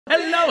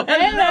Hello, hello!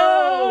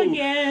 Hello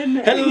again!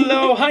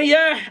 Hello,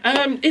 hiya!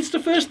 It's the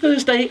first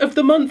Thursday of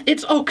the month.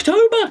 It's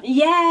October!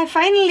 Yeah,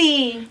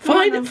 finally!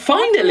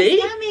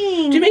 Finally?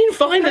 Do you mean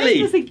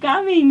finally? Christmas is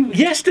coming!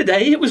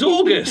 Yesterday it was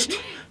August.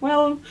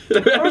 Well,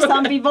 for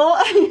some people.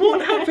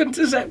 What happened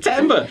to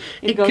September?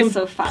 It goes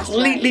so fast.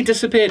 Completely Right?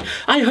 disappeared.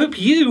 I hope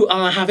you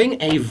are having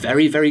a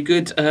very, very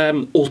good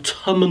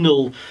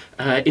autumnal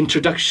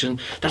introduction.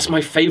 That's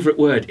my favourite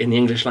word in the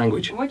English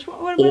language. Which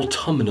one?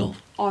 Autumnal.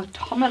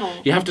 Autumnal.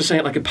 You have to say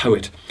it like a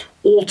poet.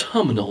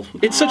 Autumnal.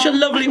 It's such a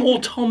lovely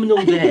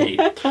autumnal day.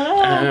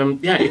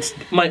 Yeah, it's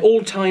my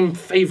all-time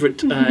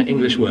favourite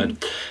English word.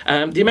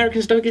 The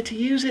Americans don't get to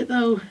use it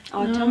though.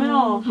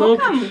 Autumnal. How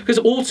come? Because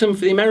autumn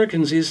for the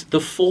Americans is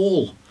the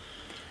fall.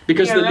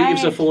 Because the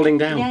leaves are falling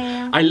down.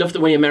 Yeah. I love the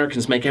way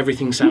Americans make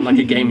everything sound like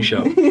a game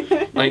show.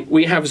 Like,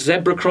 we have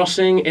zebra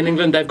crossing in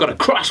England, they've got a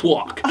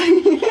crosswalk.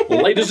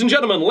 Ladies and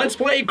gentlemen, let's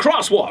play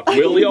crosswalk.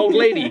 Will the old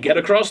lady get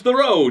across the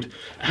road?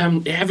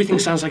 Everything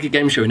sounds like a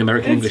game show in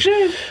American English.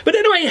 True. But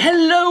anyway,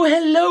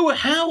 hello,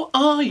 how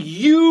are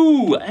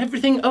you?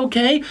 Everything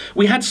okay?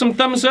 We had some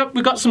thumbs up,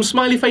 we got some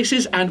smiley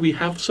faces, and we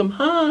have some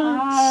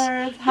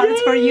hearts.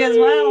 Hearts for you as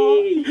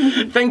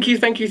well. Thank you.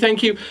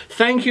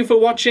 Thank you for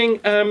watching.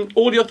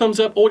 All your thumbs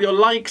up, all your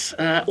likes,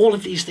 all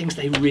of these things,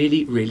 they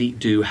really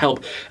do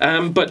help.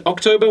 But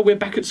October, we're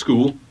back at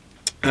school.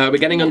 We're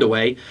getting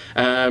underway.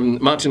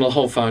 Martin will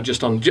hold fire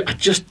just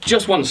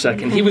 1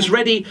 second. He was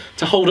ready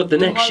to hold up the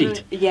next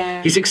sheet.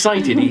 Yeah. He's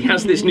excited. He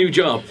has this new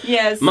job.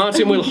 Yes.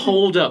 Martin will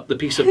hold up the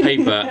piece of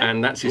paper,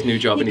 and that's his new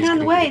job. You and he's can't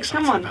getting wait.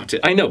 excited Come on. about it.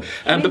 I know.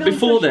 But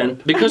before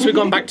then, because we've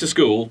gone back to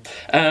school,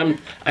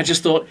 I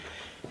just thought,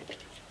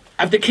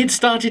 have the kids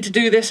started to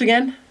do this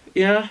again?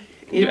 Yeah.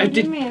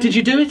 Did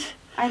you do it?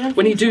 I don't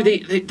When you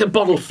think do the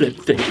bottle flip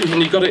thing,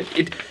 and you got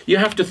it, you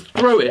have to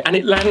throw it, and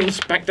it lands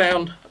back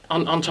down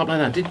on top like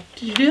that. Did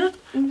you do that?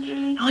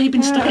 Oh, you've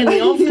been stuck in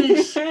the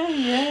office.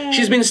 Yeah.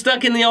 She's been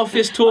stuck in the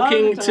office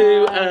talking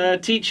to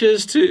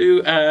teachers,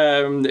 to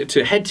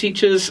head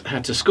teachers,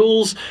 to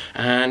schools,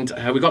 and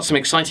we got some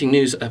exciting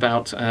news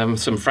about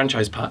some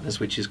franchise partners,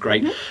 which is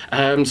great.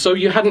 So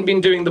you hadn't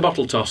been doing the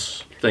bottle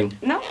toss thing?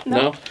 No,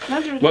 not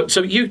really. Well,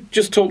 so you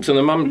just talk to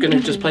them. I'm going to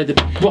just play the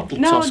bottle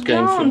toss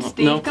game. No,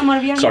 Steve. No, come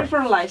on, we are Sorry. here for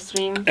a live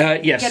stream.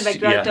 Yes, Get back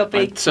to our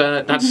topic.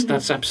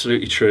 that's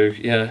absolutely true.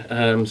 Yeah,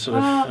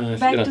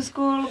 Back to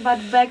school, but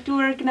back to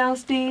work now,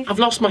 Steve. I've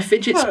lost my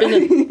fidget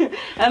spinner.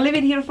 I'll leave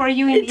it here for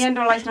you in the end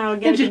of life, and I'll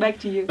get it back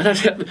to you.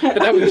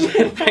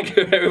 Thank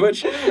you very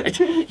much.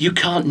 You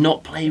can't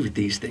not play with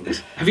these things.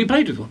 Have you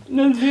played with one?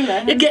 No,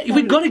 really.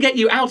 We've got to get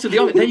you out of the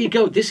office. There you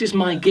go. This is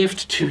my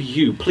gift to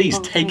you. Please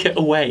take it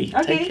away.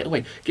 Okay. Take it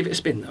away. Give it a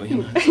spin, though.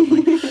 You know.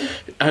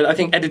 I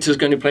think editor's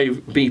going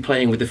to be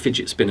playing with the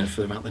fidget spinner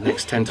for about the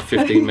next 10 to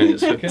 15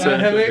 minutes. But, Can I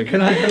have it?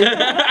 Can I have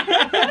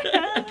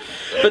it?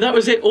 But that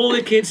was it. All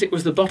the kids. It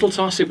was the bottle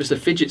toss. It was the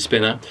fidget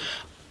spinner.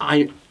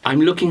 I'm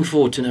looking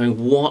forward to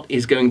knowing what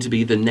is going to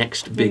be the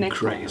next big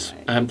craze.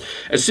 Right.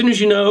 As soon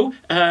as you know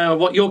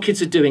what your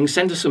kids are doing,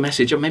 send us a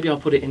message, or maybe I'll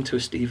put it into a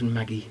Steve and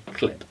Maggie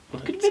clip.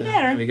 Could be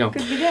there. There we go.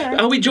 Could be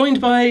there. Are we joined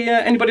by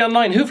anybody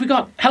online? Who have we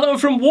got? Hello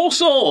from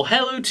Warsaw.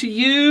 Hello to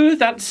you.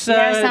 That's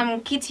there are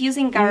some kids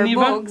using our Niva.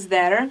 books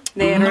there.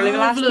 They really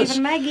love Marvellous. Steve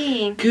and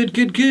Maggie.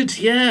 Good.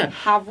 Yeah.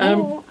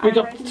 We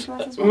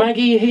got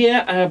Maggie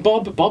here.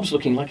 Bob's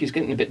looking like he's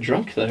getting a bit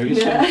drunk though.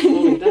 He's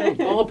falling down.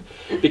 Bob,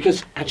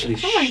 because actually,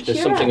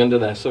 there's something under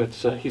there, so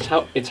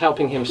it's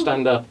helping him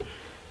stand up.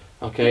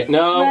 Okay,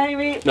 no,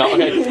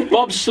 okay.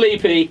 Bob's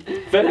sleepy,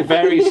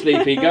 very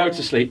sleepy. Go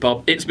to sleep,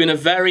 Bob. It's been a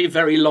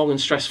very long and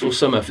stressful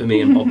summer for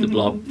me and Bob the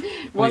Blob.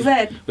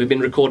 We've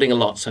been recording a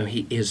lot, so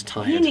he is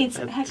tired. He needs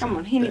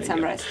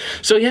some rest.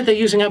 So yeah, they're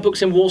using our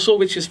books in Warsaw,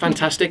 which is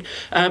fantastic.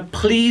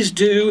 Please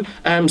do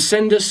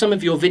send us some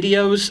of your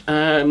videos.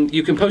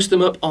 You can post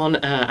them up on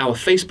our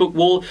Facebook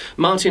wall.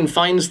 Martin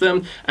finds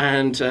them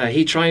and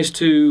he tries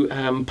to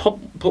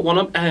put one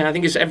up. I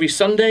think it's every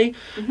Sunday,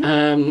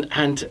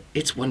 and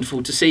it's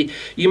wonderful to see.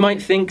 You might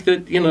think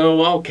that, you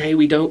know, okay,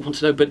 we don't want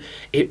to know, but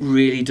it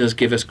really does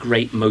give us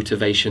great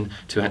motivation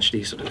to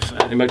actually sort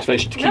of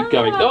motivation to keep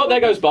going. Oh, there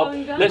goes Bob.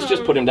 Let's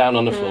just put him down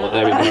on the floor.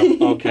 There we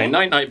go. Okay,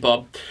 night,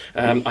 Bob.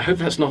 I hope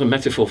that's not a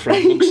metaphor for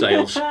our book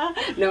sales.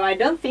 No, I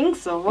don't think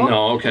so.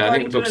 No, okay, I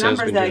think the book sales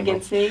have been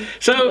doing well.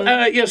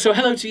 So, so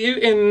hello to you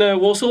in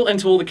Warsaw and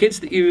to all the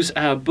kids that use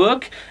our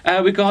book.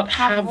 We've got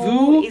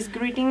Havu is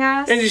greeting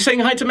us. and he's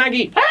saying hi to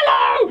Maggie.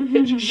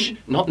 Hello! Shh,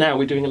 not now,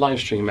 we're doing a live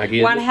stream,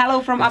 Maggie. One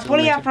hello from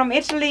Apulia from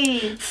Italy.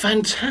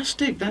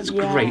 Fantastic, that's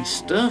great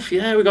stuff.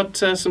 Yeah, we've got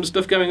some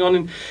stuff going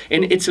on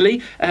in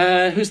Italy.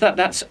 Who's that?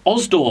 That's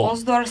Osdor.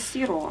 Osdor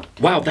Sirot.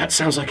 Wow, that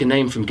sounds like a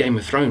name from Game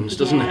of Thrones,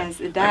 doesn't it? Yes,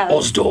 it does.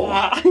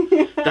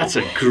 Osdor. That's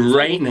a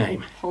great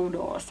name.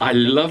 Hodor. I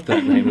love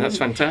that name, that's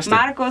fantastic.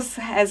 Marcos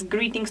has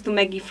greetings to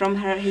Maggie from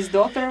his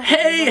daughter.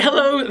 Hey,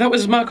 hello, that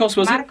was Marcos,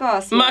 was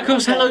it?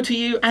 Marcos, hello to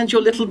you and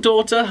your little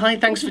daughter. Hi,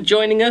 thanks for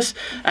joining us.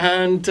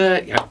 And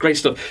yeah, great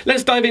stuff.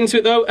 Let's dive into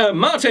it though.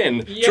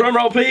 Martin, drum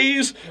roll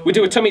please. We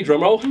do a tummy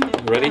drum roll.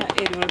 Ready?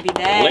 It will be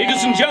there.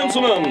 Ladies and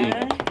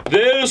gentlemen,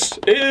 This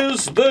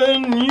is the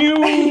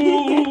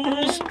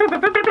news.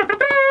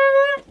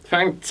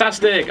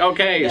 Fantastic.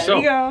 Okay, There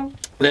we go.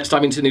 let's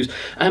dive into the news.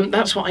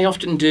 That's what I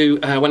often do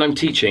when I'm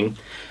teaching,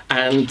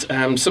 and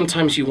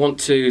sometimes you want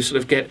to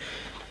sort of get.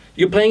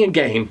 You're playing a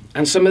game,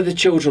 and some of the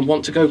children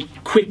want to go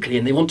quickly,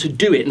 and they want to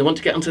do it, and they want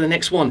to get on to the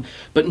next one,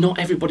 but not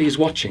everybody is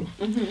watching.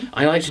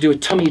 I like to do a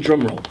tummy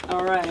drum roll.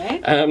 All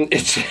right.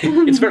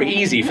 It's very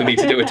easy for me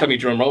to do a tummy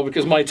drum roll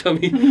because my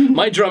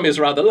drum is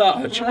rather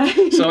large,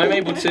 so I'm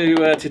able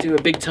to do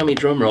a big tummy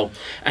drum roll.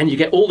 And you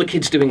get all the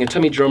kids doing a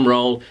tummy drum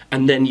roll,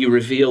 and then you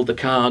reveal the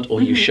card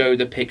or you show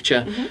the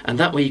picture, and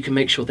that way you can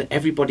make sure that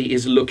everybody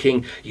is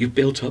looking. You've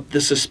built up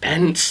the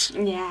suspense,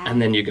 Yeah.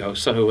 and then you go.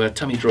 So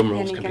tummy drum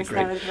rolls Then can you be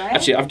can great. start, right?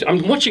 Actually,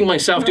 I'm watching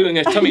myself doing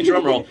a tummy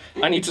drum roll.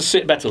 I need to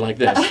sit better like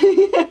this.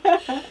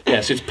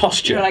 Yes, it's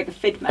posture. You're like a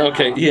fit man.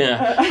 Okay, now.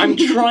 yeah. I'm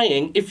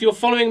trying. If you're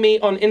following me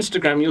on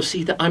Instagram, you'll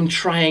see that I'm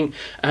trying.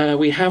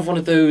 We have one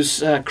of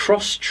those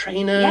cross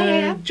trainer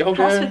Yeah. jogger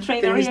CrossFit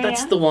trainer, things. yeah,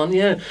 That's yeah. the one,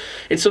 yeah.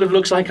 It sort of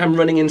looks like I'm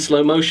running in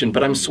slow motion,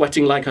 but I'm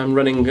sweating like I'm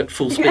running at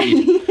full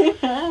speed.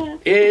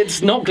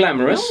 It's not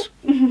glamorous,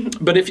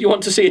 but if you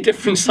want to see a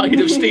different side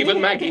of Steve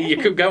and Maggie, you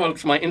could go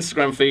onto my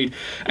Instagram feed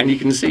and you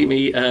can see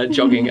me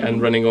jogging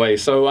and running away.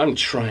 So I'm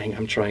trying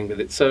with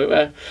it.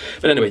 So,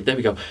 but anyway, there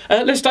we go.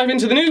 Let's dive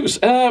into the news.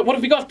 What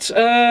have we got?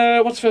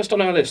 What's first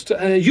on our list?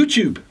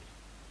 YouTube.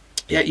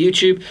 Yeah,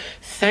 YouTube.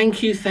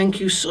 Thank you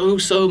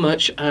so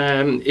much.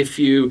 If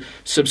you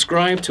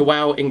subscribe to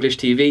Wow English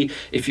TV,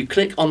 if you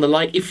click on the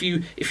like, if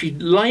you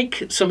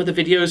like some of the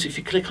videos, if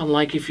you click on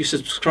like, if you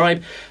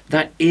subscribe,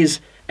 that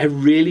is a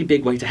really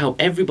big way to help.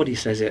 Everybody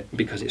says it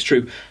because it's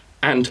true.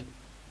 And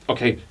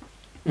okay,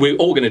 we're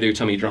all going to do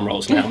tummy drum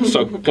rolls now.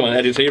 So come on,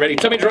 editor, you ready?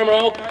 Tummy drum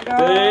roll.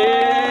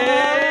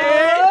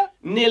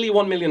 Nearly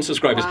 1 million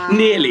subscribers. Wow.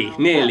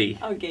 Nearly.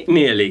 Okay.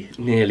 Nearly.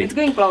 It's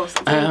going close.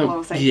 It's going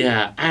close. I think.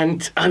 Yeah,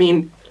 and I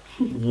mean,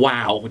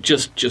 wow,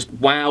 just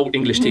wow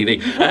English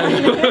TV.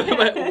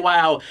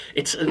 Wow,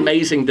 it's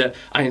amazing that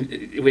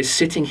we're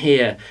sitting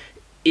here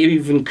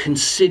even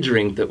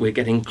considering that we're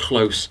getting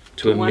close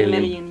to a 1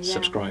 million million, yeah.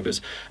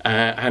 subscribers.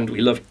 And we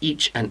love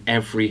each and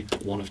every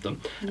one of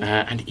them.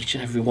 And each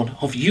and every one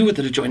of you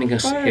that are joining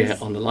us here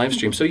on the live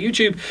stream. So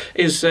YouTube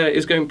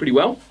is going pretty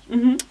well.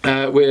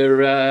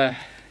 We're...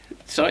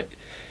 Sorry.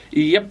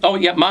 Yep. Oh,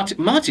 yeah.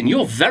 Martin,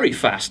 you're very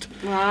fast.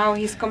 Wow,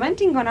 he's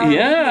commenting on our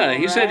Yeah, video,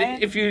 he said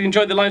right? if you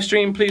enjoyed the live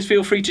stream, please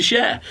feel free to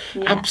share.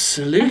 Yeah.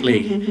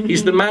 Absolutely.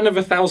 He's the man of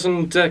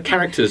 1,000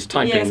 characters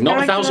typing, Yes, not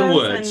 1,000 characters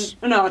words.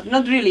 and- no,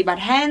 not really, but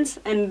hands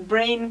and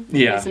brain.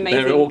 Yeah, is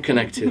amazing. they're all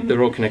connected.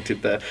 They're all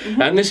connected there.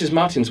 And this is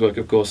Martin's work,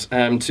 of course,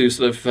 to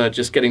sort of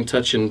just get in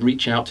touch and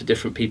reach out to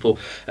different people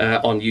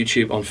on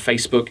YouTube, on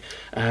Facebook.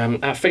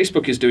 Our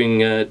Facebook is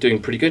doing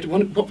pretty good.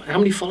 How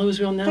many followers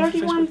are we on now? for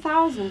Facebook?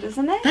 31,000,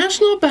 isn't it?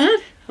 That's not bad.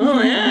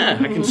 Oh yeah,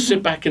 I can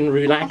sit back and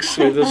relax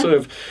with a sort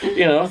of,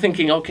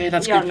 thinking, okay,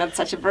 that's You're good. not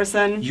such a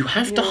person. You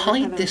have to You're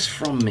hide kind of- this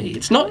from me.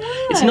 It's not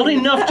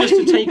enough just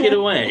to take it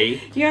away.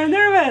 You're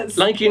nervous.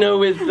 Like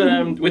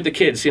with the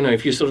kids,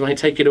 if you sort of like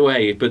take it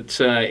away, but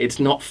it's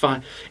not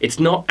it's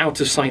not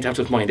out of sight, out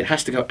of mind. It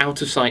has to go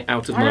out of sight,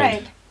 out of All mind.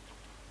 right.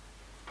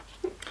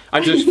 I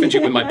just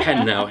fidget with my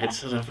pen now. It's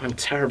sort of, I'm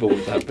terrible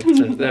with that,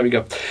 but there we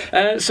go.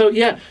 So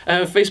yeah,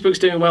 Facebook's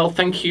doing well.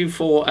 Thank you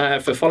for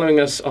following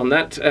us on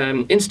that.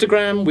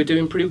 Instagram, we're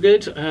doing pretty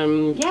good.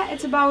 Yeah,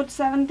 it's about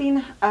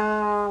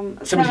 1700.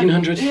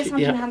 1,700,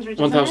 Yeah, 1,700.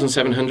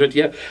 1,700,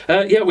 yeah.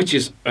 Yeah, which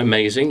is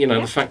amazing,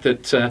 the fact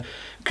that,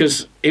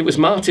 because it was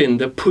Martin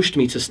that pushed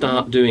me to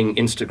start doing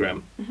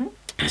Instagram.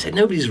 I said,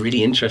 nobody's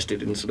really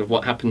interested in sort of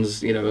what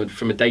happens,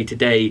 from a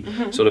day-to-day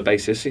sort of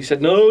basis. He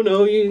said, no,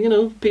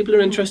 people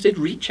are interested.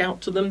 Reach out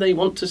to them. They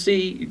want to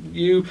see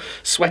you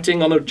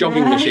sweating on a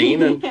jogging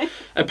machine. And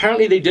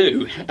apparently they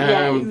do.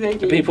 Yeah,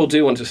 exactly. People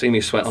do want to see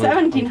me sweat on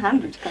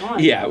 1,700, come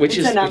on. Yeah, which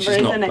It's is a number,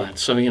 not isn't it? bad.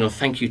 So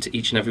thank you to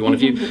each and every one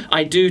of you.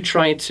 I do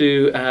try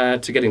to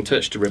get in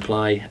touch to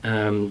reply.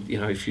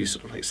 If you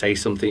sort of like say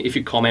something, if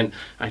you comment,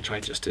 I try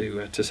just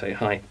to say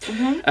hi.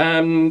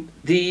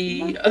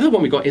 The other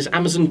one we got is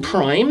Amazon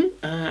Prime.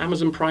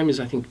 Amazon Prime is,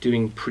 I think,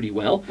 doing pretty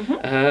well.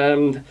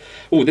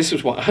 This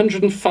was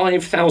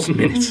 105,000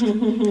 minutes.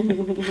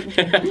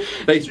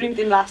 They Streamed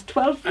in last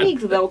 12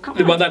 weeks, though. Come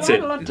on, well, that's quite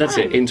it. a lot of That's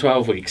it. time. In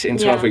 12 weeks. In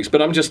 12 weeks.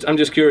 But I'm just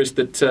curious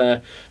that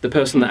the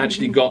person that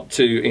actually got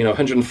to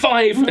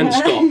 105 and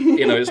stopped.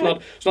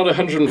 It's not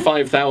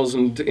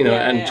 105,000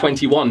 and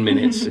 21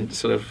 minutes. It's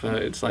sort of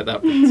it's like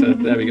that.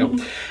 But, there we go.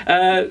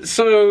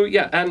 So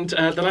yeah, and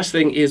the last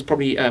thing is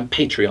probably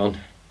Patreon.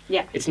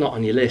 Yeah. It's not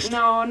on your list.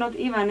 No, not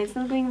even. It's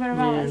not doing very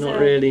well. Yeah, is not it?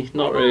 really,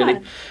 not Why really.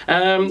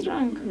 not? What's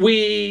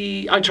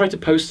wrong? I try to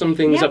post some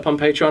things Yeah. up on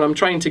Patreon. I'm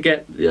trying to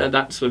get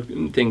that sort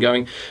of thing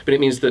going, but it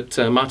means that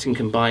Martin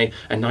can buy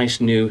a nice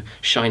new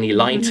shiny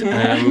light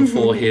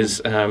for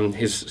his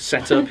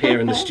setup here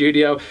in the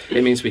studio.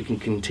 It means we can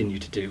continue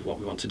to do what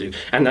we want to do,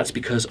 and that's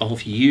because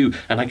of you.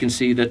 And I can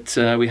see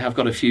that we have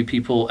got a few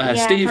people.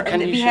 Steve, can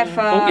you share?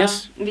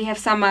 Yes. We have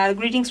some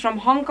greetings from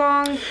Hong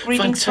Kong,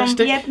 greetings Fantastic.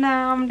 from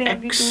Vietnam. They are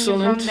greeting you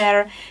from Excellent.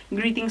 there.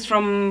 Greetings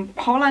from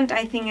Poland,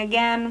 I think,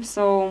 again.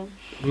 So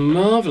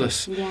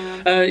marvelous.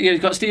 yeah.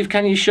 You've got Steve.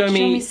 Can you show me?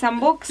 Show me some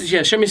books.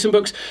 Yeah, show me some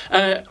books.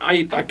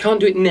 I can't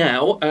do it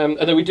now,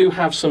 although we do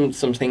have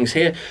some things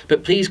here.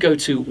 But please go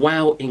to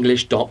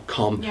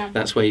wowenglish.com. Yeah.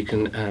 That's where you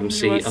can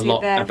see will a see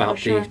lot there about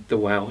for sure. the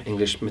Wow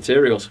English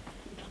materials.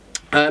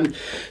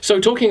 So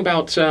talking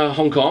about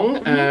Hong Kong,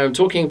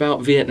 talking about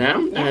Vietnam,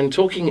 and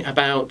talking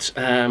about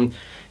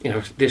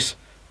this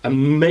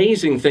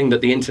amazing thing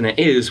that the internet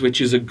is, which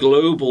is a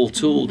global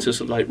tool to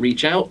sort of like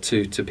reach out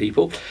to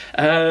people.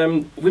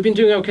 We've been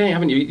doing okay,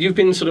 haven't you? You've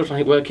been sort of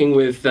like working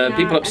with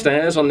people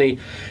upstairs on the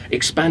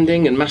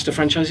expanding and master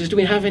franchises. Do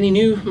we have any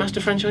new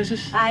master franchises?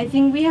 I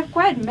think we have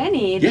quite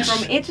many. It's Yes.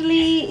 from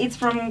Italy, it's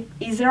from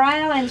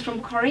Israel, and it's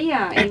from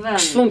Korea even.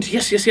 Excellent.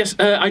 Yes, yes, yes.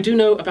 I do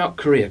know about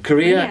Korea.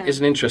 Korea Yeah. is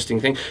an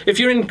interesting thing. If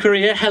you're in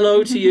Korea, hello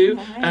to you.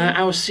 Hi.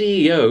 Our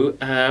CEO,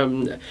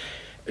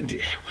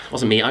 it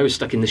wasn't me, I was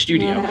stuck in the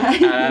studio.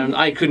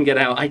 I couldn't get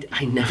out.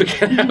 I never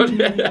get out.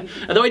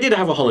 Although I did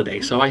have a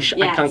holiday, so I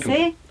can't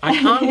complain. see? I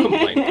can't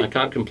complain. I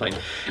can't complain.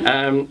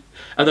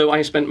 Although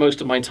I spent most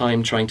of my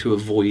time trying to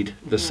avoid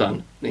the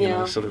sun, you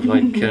know, sort of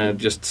like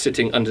just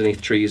sitting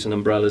underneath trees and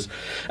umbrellas.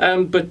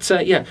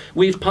 Yeah,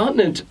 we've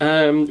partnered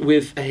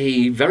with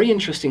a very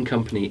interesting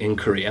company in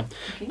Korea.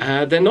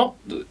 Okay. They're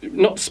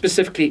not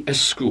specifically a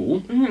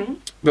school,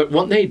 but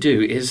what they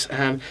do is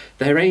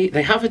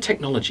they have a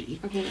technology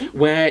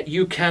where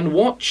you can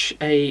watch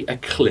a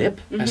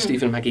clip, a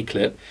Steve and Maggie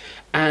clip,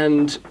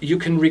 and you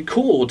can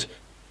record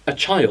a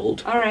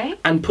child All right.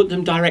 and put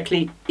them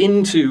directly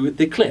into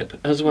the clip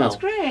as well. That's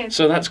great.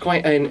 So that's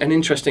quite an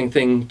interesting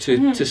thing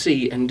to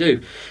see and do.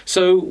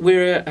 So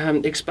we're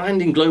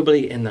expanding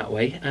globally in that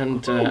way,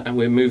 and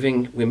we're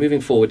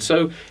moving forward.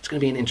 So it's going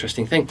to be an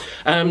interesting thing.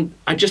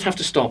 I just have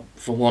to stop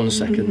for 1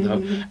 second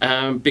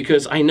though,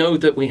 because I know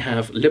that we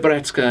have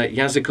Liberecka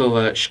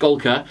Językowa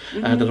Szkolka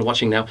that are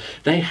watching now.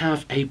 They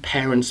have a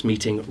parents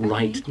meeting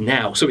right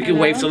now, so we can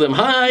wave to them.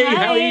 Hi,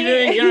 how are you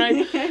doing? You all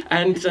right?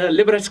 And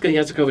Liberecka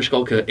Językowa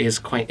Szkolka is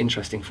quite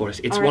interesting for us.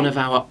 It's one of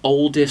our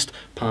oldest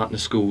partner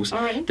schools.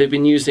 They've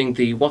been using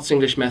the What's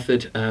English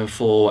method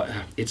for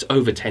it's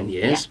over 10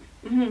 years.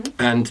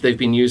 And they've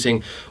been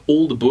using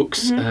all the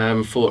books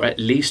for at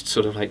least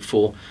sort of like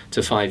 4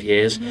 to 5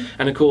 years,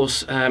 and of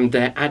course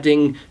they're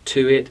adding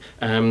to it.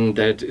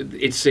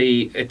 It's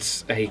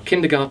a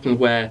kindergarten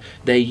where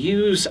they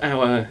use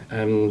our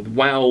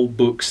WOW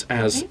books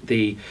as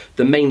the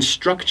main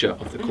structure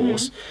of the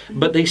course,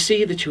 but they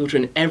see the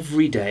children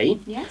every day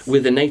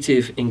with a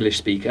native English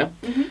speaker.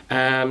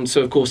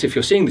 So of course, if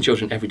you're seeing the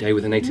children every day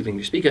with a native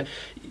English speaker,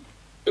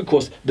 of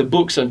course, the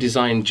books are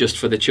designed just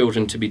for the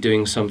children to be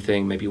doing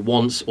something maybe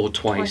once or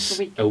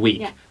twice a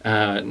week,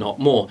 not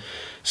more.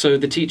 So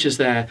the teachers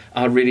there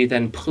are really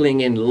then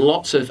pulling in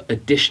lots of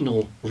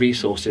additional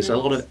resources, a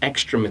lot of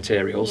extra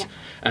materials.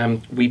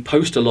 We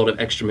post a lot of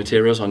extra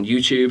materials on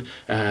YouTube,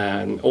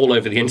 all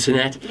over the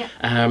internet.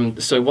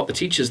 So what the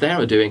teachers there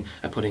are doing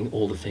are putting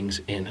all the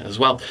things in as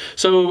well.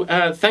 So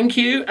thank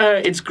you.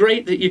 It's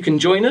great that you can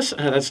join us.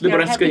 That's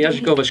Liberecka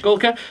Językowa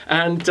Szkolka.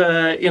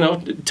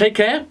 And, take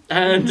care.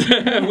 And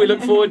we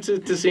look forward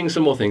to seeing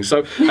some more things. So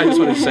I just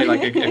wanted to say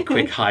like a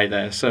quick hi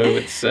there. So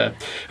it's, have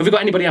we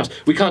got anybody else?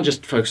 We can't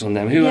just focus on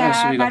them. Who else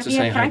have we got to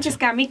say hi to?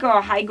 Francesca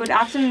Miko, hi, good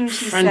afternoon,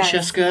 she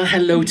Francesca, says.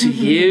 hello to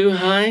you,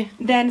 hi.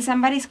 Then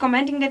somebody's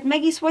commenting that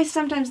Maggie's voice is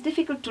sometimes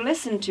difficult to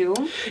listen to.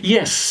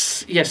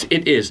 Yes,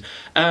 it is.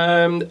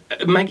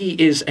 Maggie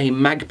is a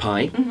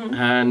magpie,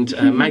 and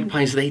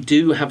magpies, they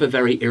do have a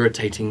very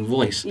irritating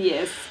voice.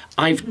 Yes.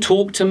 I've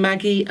talked to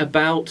Maggie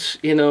about,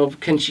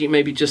 can she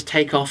maybe just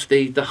take off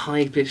the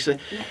high pitch?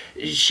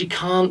 She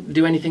can't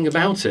do anything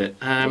about it.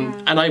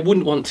 And I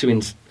wouldn't want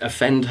to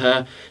offend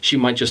her. She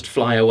might just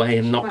fly away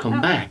and not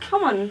come back.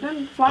 Come on,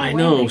 don't fly away. I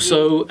know. Maggie.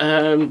 So,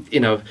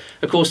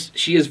 of course,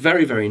 she is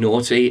very, very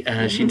naughty.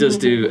 She does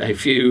do a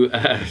few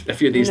of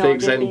these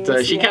things,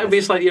 and she can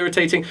be slightly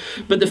irritating.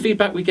 But the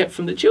feedback we get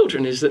from the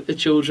children is that the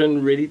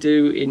children really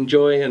do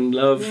enjoy and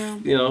love,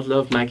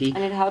 love Maggie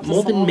and it helps more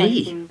us than all, I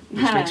me, think.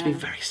 which makes me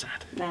very sad.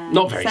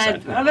 Not very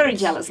sad. Very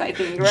jealous, I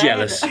think, right?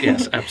 Jealous,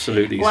 yes,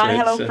 absolutely. Well, So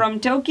hello from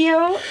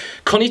Tokyo.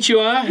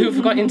 Konnichiwa, who have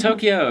we got in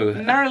Tokyo?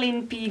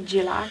 Marilyn P.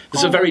 Gilak.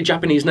 It's a very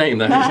Japanese name,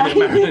 that,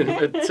 isn't it,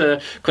 Marilyn? But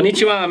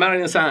konnichiwa,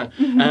 Marilyn-san.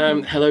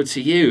 Hello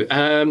to you.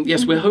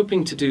 Yes, we're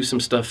hoping to do some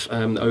stuff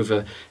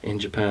over in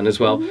Japan as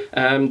well.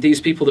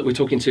 These people that we're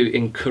talking to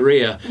in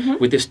Korea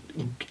with this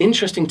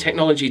interesting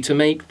technology to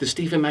make the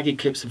Steve and Maggie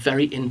clips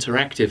very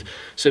interactive,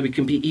 so we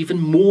can be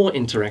even more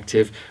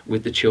interactive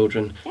with the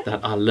children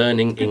that are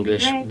learning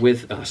English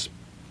with us.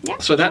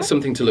 So that's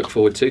something to look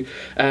forward to.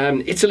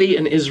 Italy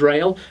and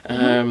Israel,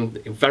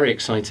 very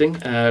exciting.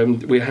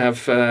 We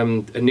have a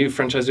new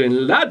franchisor in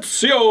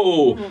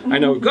Lazio. I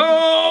know, go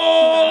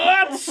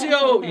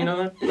Lazio! You know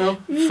that? No?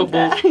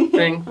 Football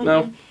thing?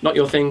 No? Not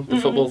your thing? The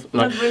football?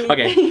 No. Really.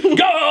 Okay.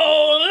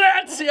 Go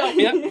Lazio!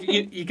 Yeah,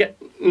 you get...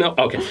 No?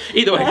 Okay.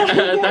 Either way,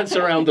 that's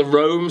around the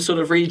Rome sort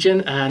of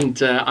region.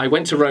 And I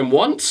went to Rome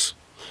once.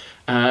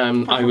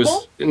 I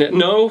was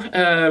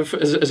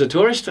as a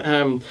tourist.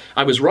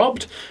 I was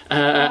robbed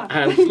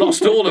and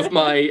lost all of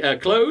my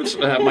clothes,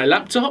 my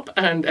laptop,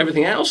 and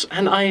everything else.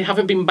 And I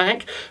haven't been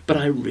back, but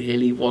I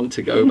really want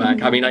to go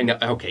back. I mean, I know.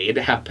 Okay, it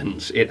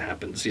happens. It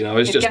happens. You know,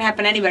 it can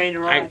happen anywhere in the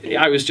world.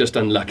 I was just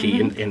unlucky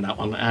in that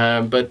one.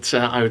 But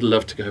I would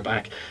love to go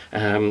back.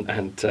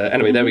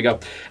 Anyway, there we go.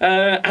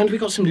 And we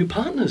got some new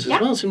partners as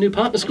well. Some new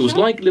partner schools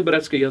like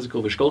Liberecka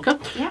Językowa Szkolka.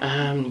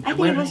 I think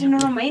it was in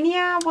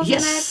Romania, wasn't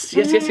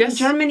it? Yes.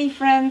 Germany,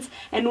 France,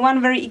 and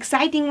one very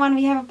exciting one.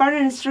 We have a partner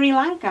in Sri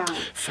Lanka.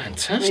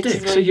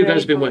 Fantastic. So you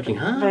guys have been working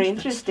hard. Very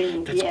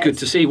interesting. That's good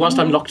to see. Whilst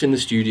I'm locked in the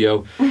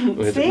studio,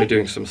 we're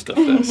doing some stuff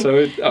there.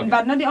 So,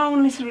 But not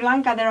only Sri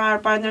Lanka, there are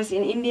partners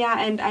in India,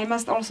 and I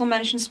must also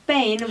mention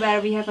Spain,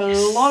 where we have a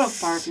lot of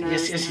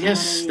partners.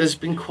 Yes. There's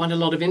been quite a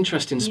lot of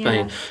interest in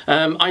Spain.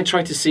 I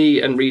try to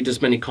see and read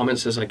as many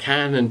comments as I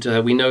can, and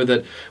we know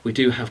that we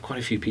do have quite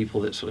a few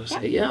people that sort of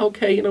say,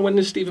 okay, you know, when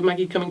is Steve and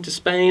Maggie coming to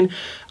Spain?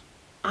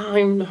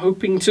 I'm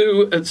hoping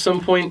to, at some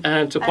point,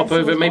 to pop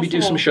over, maybe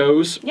do some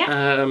shows,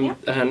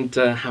 and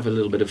have a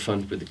little bit of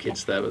fun with the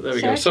kids there. But there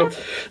we go. So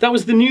that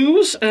was the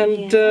news,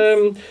 and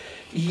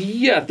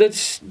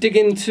let's dig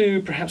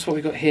into perhaps what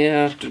we got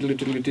here.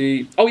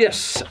 Oh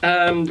yes,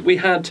 we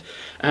had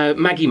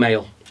Maggie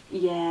Mail.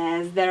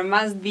 Yes, there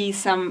must be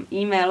some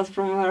emails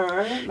from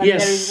her, but there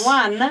is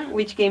one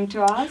which came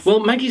to us. Well,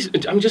 Maggie's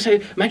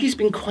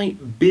been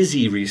quite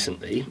busy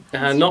recently.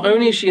 Not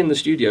only is she in the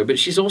studio, but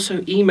she's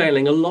also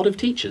emailing a lot of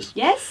teachers.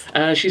 Yes.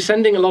 She's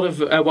sending a lot of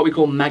what we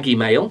call Maggie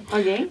mail.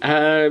 Okay.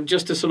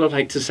 Just to sort of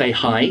like to say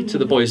hi to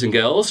the boys and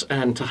girls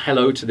and to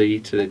hello to the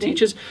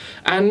teachers,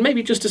 and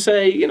maybe just to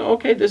say, you know,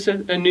 okay, there's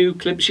a new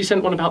clip. She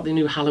sent one about the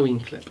new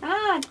Halloween clip.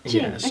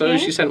 So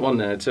she sent one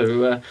there.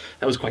 So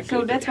that was quite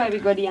good. So that's why we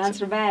got the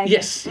answer back.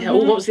 Yes. Yeah.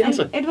 Well, what was the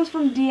answer? It was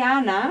from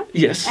Diana.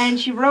 Yes. And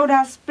she wrote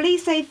us,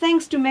 please say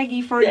thanks to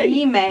Maggie for the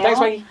email. Thanks,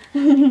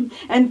 Maggie.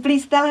 And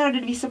please tell her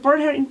that we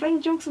support her in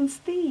playing jokes on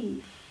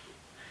Steve.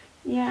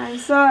 Yeah, I'm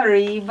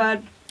sorry,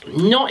 but...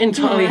 Not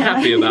entirely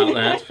happy about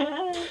that.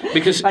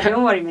 Because but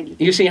don't worry, Maggie.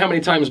 You see how many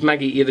times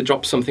Maggie either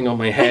drops something on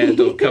my head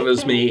or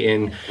covers me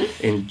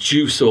in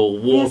juice or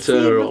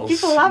water or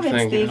people love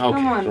it, Steve.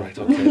 Come on. Right,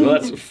 okay. Well,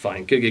 that's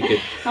fine. Good.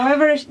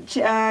 However,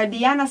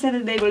 Diana said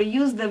that they will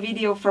use the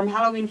video from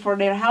Halloween for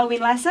their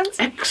Halloween lessons.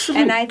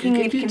 Excellent. And I think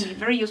it can be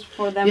very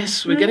useful for them.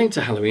 Yes, we're getting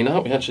to Halloween,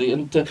 aren't we, actually?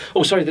 And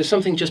oh, sorry, there's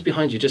something just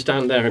behind you, just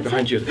down there and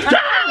behind you.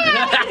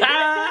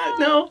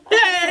 No!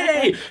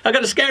 Hey! I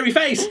got a scary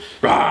face!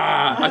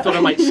 Rah! I thought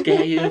I might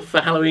scare you for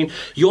Halloween.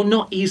 You're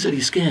not easily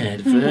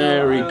scared.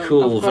 Very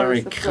cool,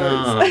 very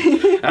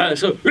calm.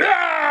 So,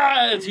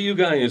 rah! To you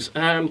guys.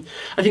 I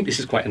think this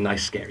is quite a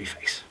nice scary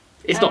face.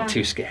 It's not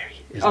too scary,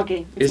 is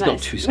it? It's not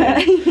too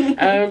scary.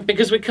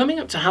 Because we're coming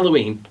up to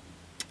Halloween.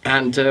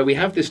 And we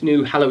have this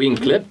new Halloween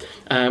clip,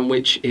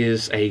 which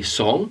is a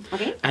song,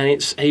 and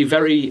it's a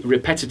very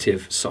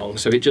repetitive song.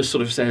 So it just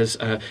sort of says,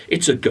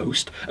 it's a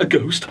ghost, a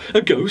ghost, a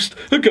ghost,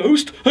 a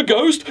ghost, a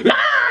ghost,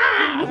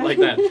 ah! Like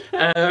that.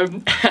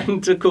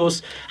 And of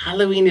course,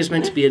 Halloween is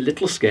meant to be a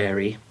little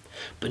scary,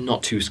 but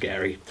not too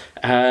scary.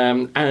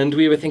 And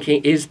we were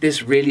thinking, is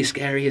this really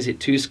scary? Is it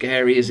too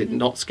scary? Is it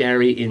not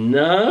scary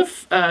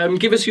enough?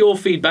 Give us your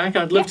feedback.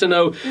 I'd love to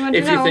know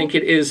if you think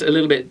it is a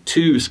little bit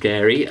too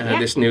scary,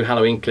 this new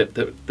Halloween clip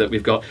that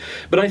we've got.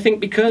 But I think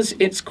because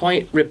it's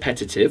quite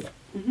repetitive,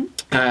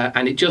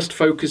 and it just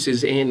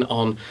focuses in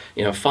on,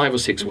 you know, 5 or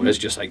 6 words,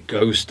 just like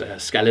ghost,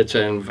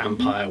 skeleton,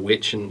 vampire,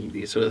 witch, and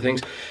these sort of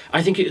things.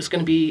 I think it's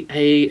going to be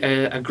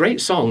a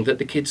great song that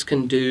the kids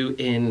can do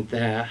in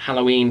their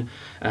Halloween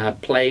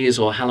plays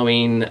or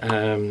Halloween.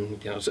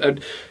 You know, so,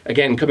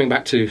 again, coming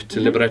back to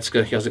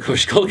Liberecka Językowa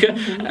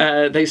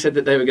Szkolka, they said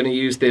that they were going to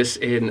use this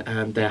in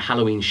their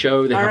Halloween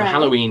show. They have a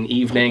Halloween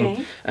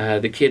evening.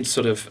 The kids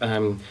sort of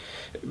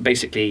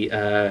basically,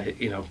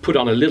 you know, put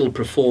on a little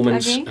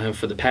performance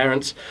for the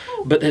parents,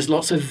 but there's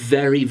lots of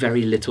very,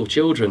 very little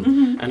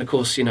children, and of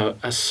course, you know,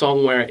 a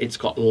song where it's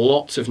got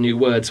lots of new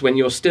words, when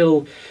you're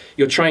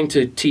trying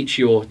to teach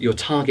your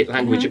target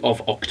language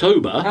of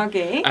October,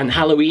 and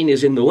Halloween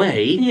is in the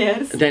way,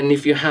 then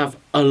if you have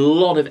a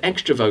lot of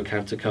extra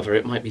vocab to cover,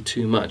 it might be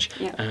too much.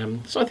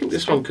 So I think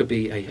this one could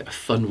be a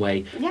fun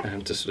way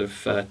to sort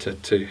of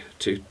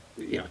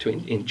to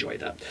enjoy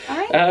that.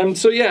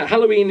 So yeah,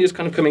 Halloween is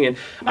kind of coming in.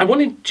 I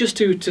wanted just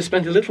to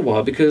spend a little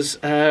while, because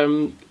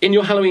in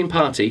your Halloween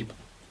party,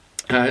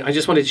 I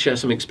just wanted to share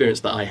some experience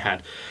that I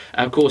had.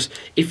 Of course,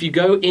 if you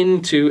go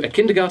into a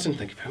kindergarten,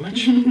 thank you very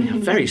much.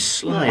 Very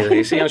sly.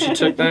 You see how she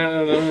took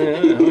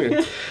that?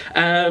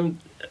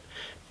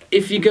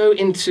 If you go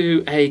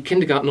into a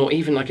kindergarten or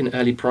even like an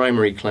early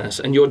primary class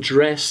and you're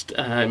dressed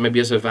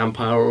maybe as a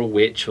vampire or a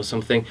witch or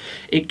something,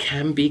 it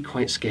can be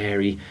quite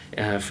scary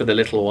for the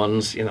little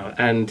ones, you know.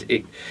 And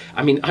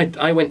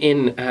I went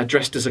in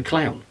dressed as a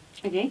clown.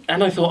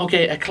 And I thought,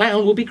 okay, a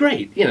clown will be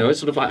great. You know, it's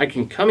sort of like I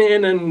can come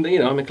in and, you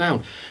know, I'm a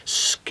clown.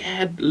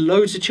 Scared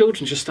loads of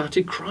children, just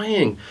started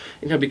crying,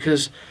 you know,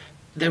 because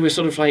they were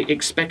sort of like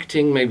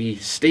expecting maybe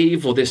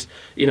Steve or this,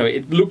 you know,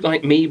 it looked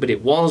like me, but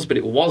it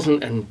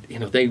wasn't, and you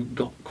know, they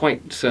got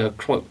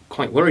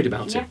quite worried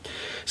about it.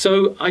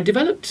 So I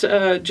developed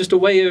just a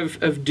way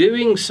of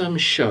doing some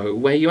show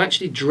where you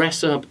actually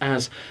dress up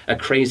as a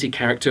crazy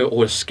character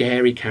or a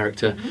scary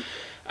character,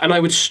 and I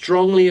would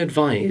strongly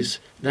advise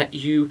that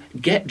you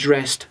get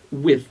dressed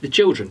with the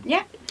children.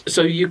 Yeah.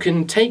 So you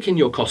can take in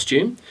your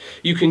costume,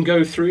 you can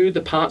go through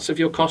the parts of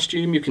your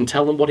costume, you can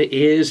tell them what it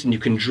is, and you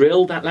can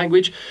drill that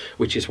language,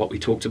 which is what we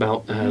talked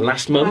about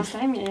last month.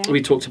 Last time, yeah.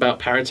 We talked about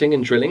parroting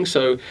and drilling,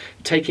 so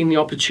taking the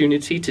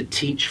opportunity to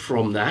teach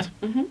from that.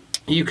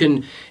 You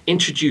can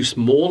introduce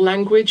more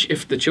language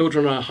if the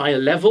children are higher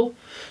level.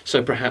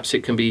 So perhaps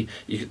it can be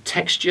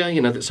texture,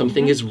 you know, that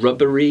something is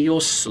rubbery or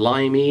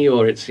slimy,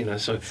 or it's, you know,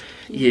 so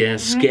yeah,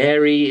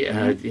 scary,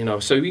 you know.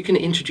 So you can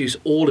introduce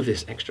all of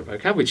this extra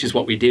vocab, which is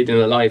what we did in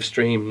a live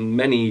stream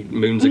many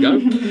moons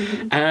ago.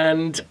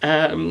 And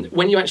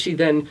when you actually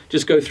then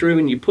just go through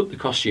and you put the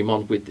costume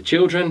on with the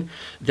children,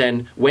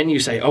 then when you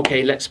say,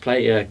 okay, let's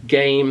play a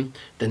game,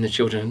 then the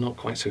children are not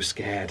quite so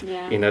scared.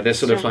 You know, they're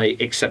sort of like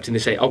accepting. They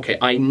say, okay,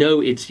 I know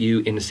it's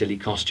you in a silly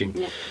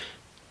costume.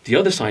 The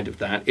other side of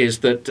that is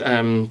that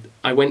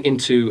I went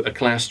into a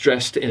class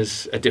dressed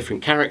as a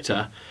different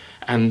character,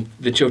 and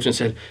the children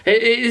said,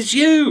 it's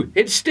you,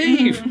 it's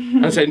Steve.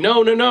 And I said,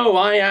 no,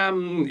 I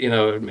am, you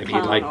know, maybe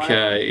clown, like,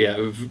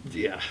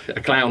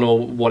 a clown or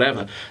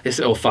whatever. They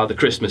said, oh, Father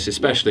Christmas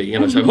especially, you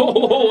know,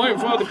 so, I'm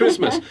Father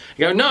Christmas.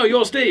 You go, no,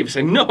 you're Steve. I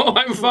say, no,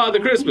 I'm Father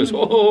Christmas.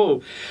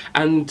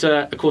 And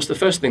of course, the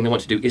first thing they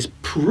want to do is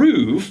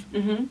prove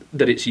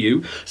that it's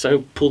you.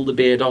 So pull the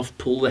beard off,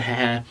 pull the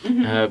hair,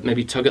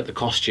 maybe tug at the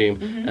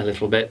costume a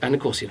little bit. And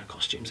of course, you know,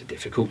 costumes are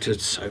difficult to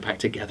sew back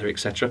together,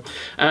 etc.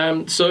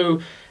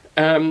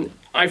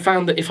 I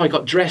found that if I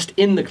got dressed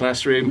in the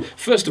classroom,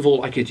 first of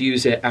all, I could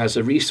use it as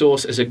a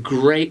resource, as a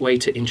great way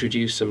to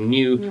introduce some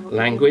new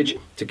language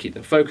to keep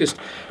them focused,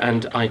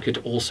 and I could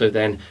also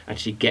then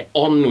actually get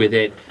on with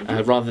it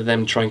rather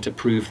than trying to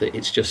prove that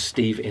it's just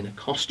Steve in a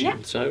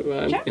costume. So,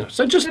 you know,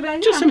 so just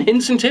some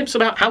hints and tips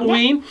about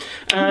Halloween.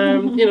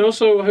 You know,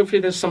 so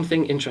hopefully there's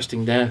something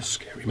interesting there.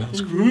 Scary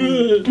mask.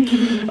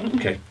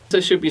 Okay.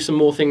 There should be some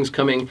more things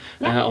coming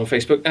on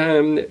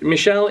Facebook.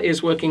 Michelle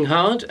is working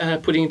hard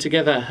putting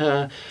together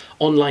her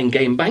online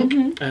game bank,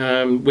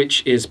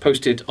 which is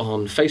posted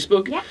on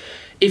Facebook.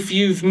 If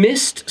you've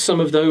missed some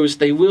of those,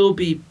 they will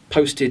be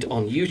posted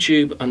on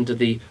YouTube under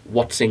the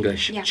What's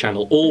English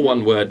channel. All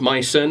one word.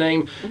 My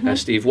surname,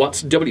 Steve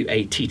Watts,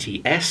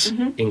 W-A-T-T-S,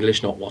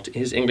 English, not what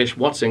is English,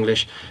 What's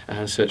English.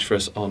 Search for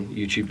us on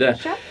YouTube there.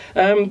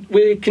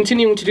 We're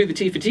continuing to do the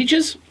T for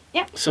Teachers.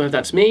 So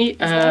that's me.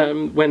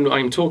 When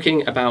I'm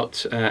talking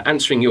about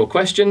answering your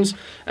questions,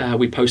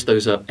 we post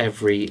those up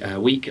every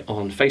week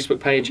on Facebook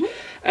page.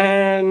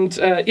 And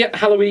yeah,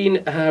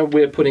 Halloween,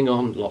 we're putting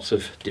on lots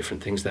of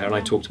different things there. And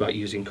I talked about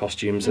using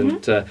costumes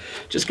and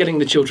just getting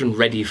the children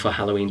ready for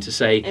Halloween to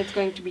say, it's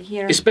going to be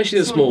here. Especially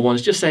the small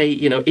ones, just say,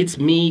 you know, it's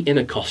me in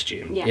a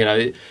costume. You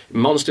know,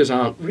 monsters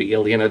aren't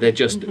real, you know, they're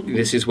just,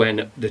 this is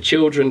when the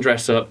children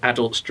dress up,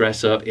 adults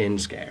dress up in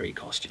scary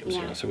costumes.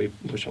 You know, so we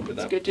push on with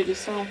that. It's good to do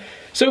so.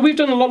 So we've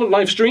done a lot of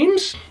live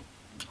streams.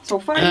 So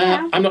far,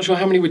 I'm not sure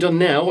how many we've done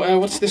now.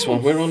 What's this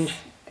one? We're on...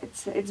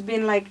 It's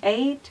been like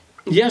 8.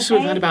 Yes, we've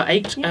had about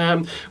 8.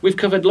 We've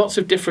covered lots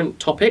of different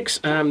topics.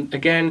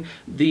 Again,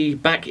 the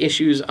back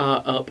issues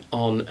are up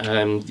on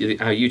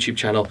our YouTube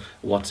channel,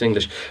 What's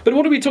English. But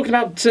what are we talking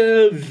about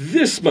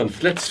this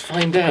month? Let's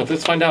find out.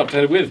 Let's find out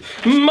with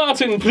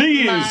Martin,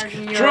 please.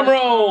 Drum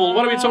roll.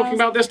 What are we talking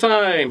about this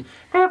time?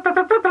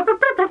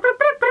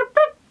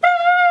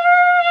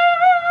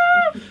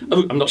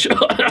 Oh, I'm not sure.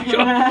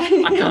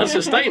 I can't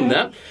sustain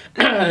that.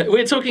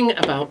 We're talking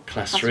about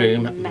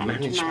classroom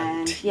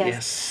management.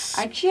 Yes.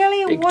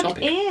 Actually,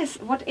 what is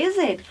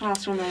it,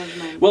 classroom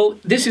management? Well,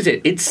 this is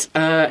it.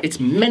 It's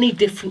many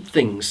different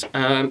things,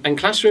 and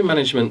classroom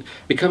management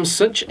becomes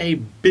such a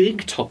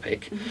big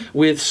topic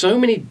with so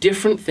many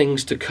different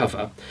things to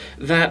cover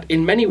that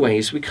in many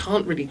ways we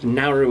can't really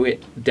narrow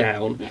it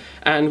down.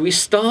 And we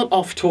start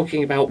off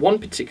talking about one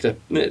particular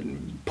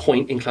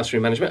point in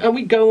classroom management, and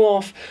we go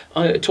off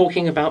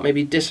talking about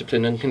maybe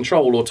discipline and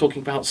control, or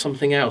talking about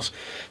something else.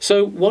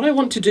 So what I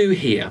want to do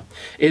here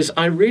is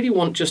I really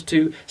want just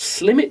to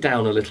slim it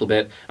down a little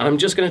bit, and I'm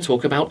just going to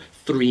talk about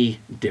 3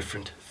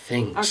 different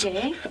things.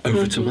 Okay.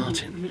 Over to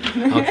Martin.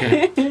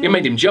 Okay. You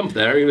made him jump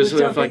there. He was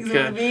sort of like...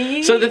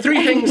 so the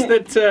 3 things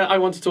that I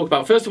want to talk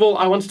about. First of all,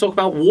 I want to talk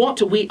about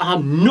what we are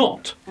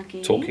not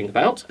talking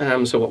about.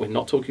 So what we're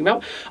not talking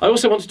about. I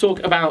also want to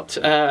talk about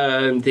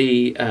I'm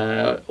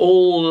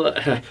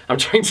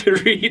trying to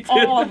read...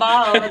 All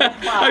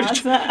about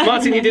class.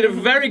 Martin, you did a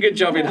very good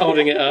job in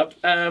holding it up.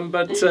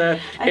 But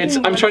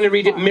I'm trying to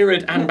read it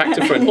mirrored and back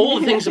to front.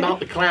 All the things about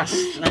the class.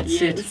 That's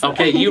it.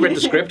 Okay, you read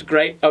the script.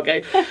 Great.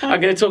 Okay.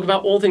 I'm going to talk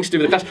about all things things to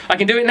do with the class. I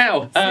can do it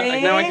now.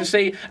 Now I can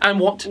see and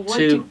what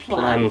to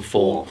plan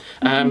for.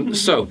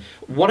 So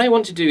what I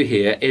want to do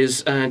here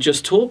is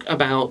just talk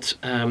about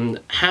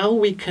how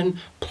we can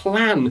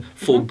plan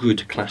for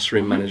good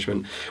classroom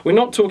management. We're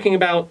not talking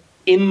about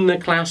in the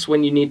class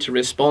when you need to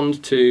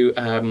respond to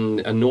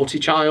a naughty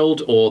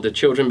child or the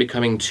children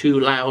becoming too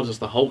loud as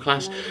the whole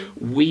class.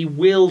 We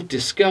will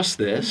discuss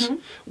this.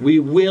 We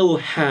will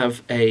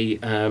have a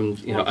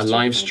a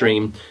live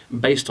stream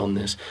based on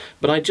this.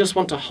 But I just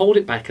want to hold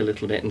it back a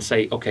little bit and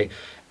say, okay,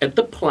 at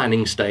the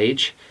planning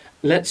stage,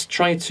 let's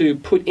try to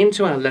put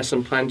into our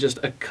lesson plan just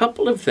a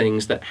couple of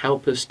things that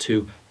help us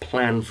to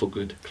plan for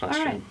good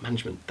classroom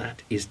management.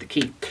 That is the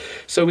key.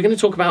 So we're going to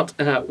talk about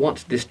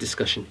what this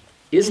discussion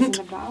isn't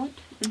about.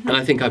 And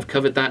I think I've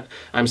covered that.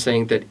 I'm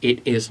saying that it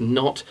is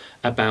not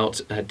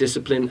about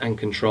discipline and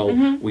control.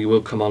 We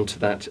will come on to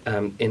that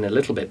in a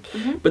little bit.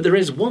 But there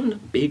is one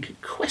big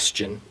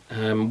question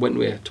when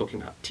we're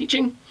talking about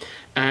teaching.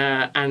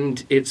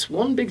 And it's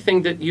one big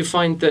thing that you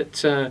find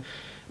that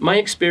my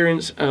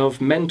experience of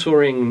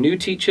mentoring new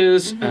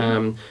teachers,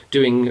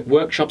 doing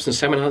workshops and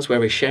seminars where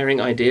we're sharing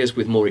ideas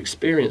with more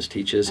experienced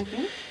teachers,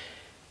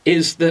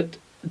 is that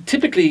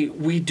typically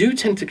we do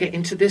tend to get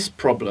into this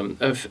problem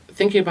of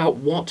thinking about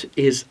what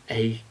is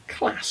a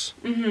class.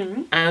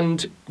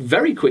 And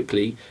very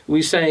quickly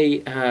we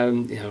say,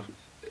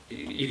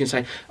 you can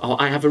say, oh,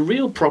 I have a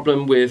real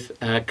problem with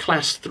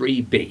class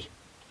 3B.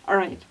 All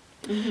right.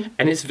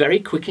 And it's very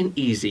quick and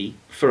easy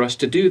for us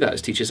to do that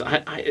as teachers.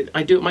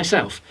 I do it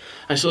myself.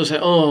 I sort of say,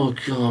 oh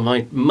God,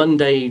 my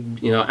Monday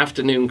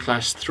afternoon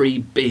class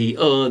 3B,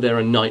 oh, they're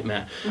a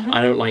nightmare.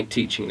 I don't like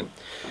teaching them.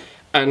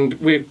 And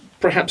we're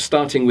perhaps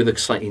starting with a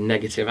slightly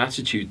negative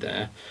attitude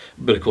there,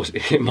 but of course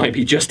it might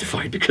be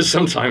justified because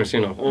sometimes,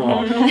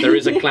 there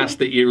is a class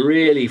that you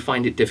really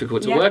find it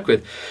difficult to work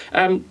with.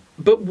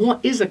 But what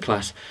is a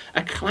class?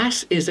 A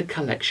class is a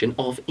collection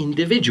of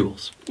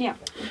individuals. Yeah,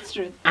 that's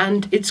true.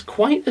 And it's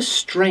quite a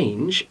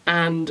strange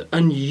and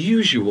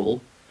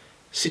unusual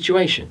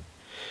situation.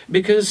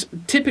 Because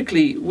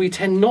typically we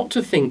tend not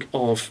to think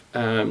of,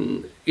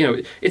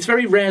 it's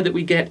very rare that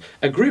we get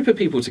a group of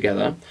people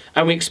together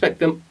and we expect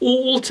them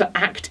all to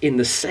act in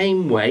the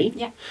same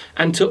way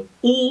and to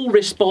all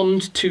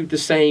respond to the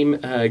same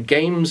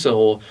games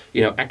or,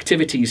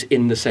 activities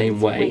in the same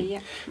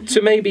way,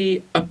 to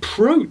maybe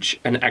approach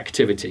an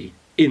activity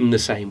in the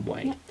same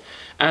way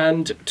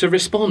and to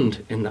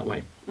respond in that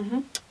way.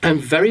 And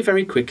very,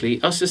 very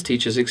quickly, us as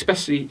teachers,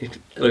 especially,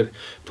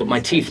 put my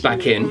teeth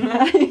back in,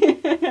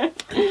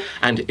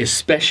 and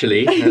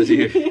especially, as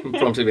you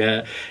prompted me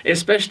here,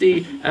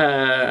 especially,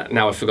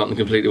 now I've forgotten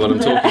completely what I'm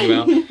talking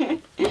about.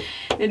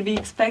 And we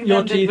expect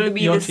that it will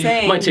be the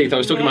same. My teeth, I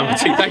was talking about my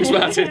teeth. Thanks,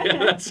 Martin.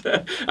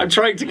 Yeah, I'm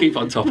trying to keep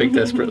on topic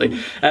desperately.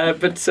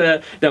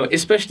 No,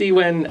 especially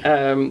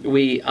when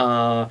we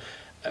are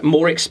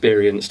more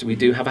experienced, we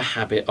do have a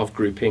habit of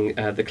grouping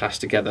the class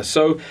together.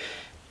 So,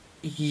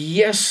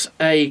 yes,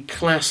 a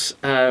class,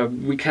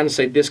 we can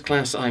say this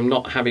class I'm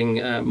not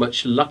having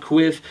much luck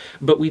with,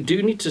 but we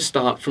do need to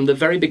start from the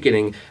very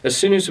beginning. As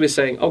soon as we're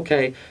saying,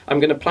 okay, I'm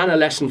going to plan a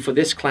lesson for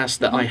this class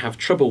that I have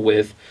trouble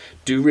with,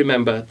 do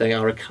remember they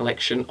are a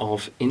collection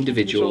of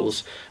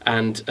individuals.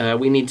 And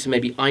we need to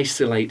maybe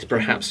isolate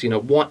perhaps,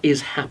 what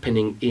is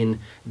happening in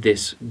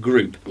this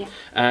group.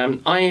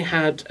 I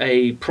had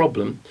a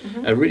problem,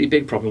 a really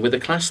big problem, with a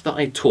class that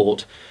I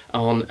taught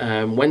on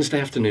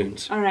Wednesday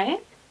afternoons. All right.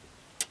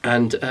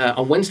 And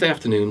on Wednesday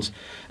afternoons,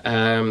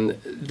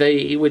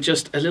 they were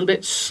just a little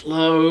bit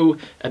slow,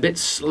 a bit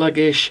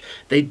sluggish.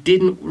 They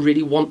didn't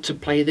really want to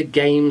play the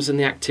games and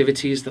the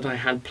activities that I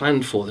had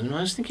planned for them. And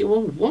I was thinking,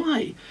 well,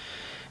 why?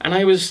 And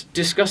I was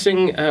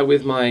discussing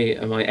with my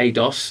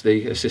ADOS,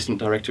 the Assistant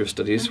Director of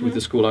Studies, with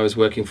the school I was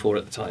working for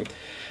at the time.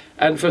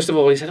 And first of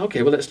all, he said,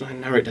 okay, well, let's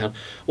narrow it down.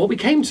 What we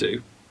came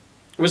to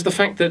was the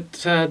fact that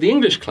the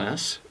English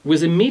class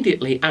was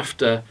immediately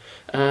after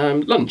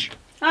lunch.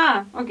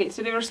 Ah, okay,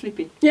 so they were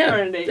sleepy.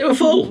 Yeah, they were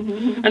full.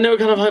 And they were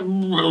kind of like,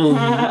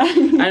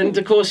 and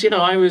of course,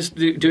 I was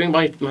doing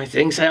my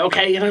thing, say,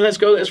 okay, let's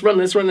go, let's run,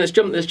 let's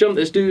jump,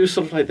 let's do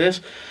something like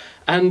this.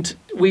 And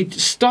we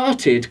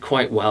started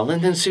quite well,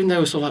 and then soon they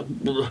were sort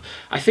of like,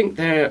 I think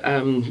their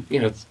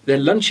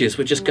lunches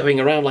were just going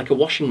around like a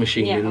washing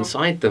machine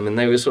inside them, and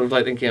they were sort of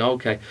like thinking,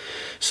 okay.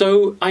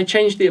 So I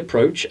changed the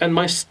approach, and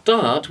my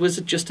start was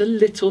just a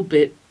little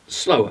bit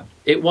slower.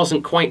 It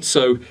wasn't quite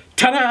so,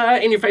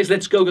 ta-da, in your face,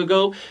 let's go, go,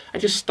 go. I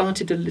just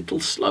started a little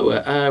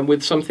slower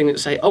with something that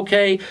say,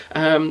 okay,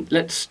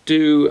 let's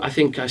do, I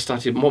think I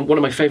started, one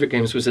of my favourite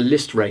games was a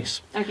list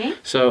race. Okay.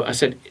 So I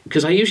said,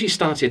 because I used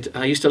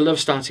to love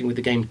starting with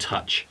the game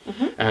touch.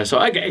 So,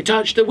 okay,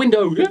 touch the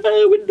window,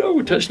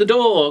 window, touch the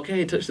door,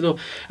 okay, touch the door.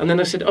 And then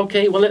I said,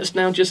 okay, well, let's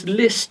now just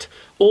list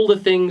all the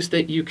things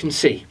that you can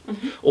see,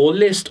 or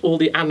list all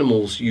the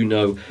animals you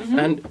know.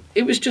 And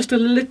it was just a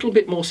little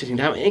bit more sitting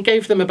down. It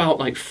gave them about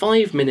like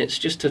 5 minutes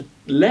just to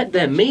let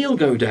their meal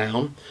go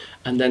down,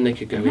 and then they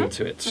could go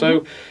into it.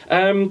 So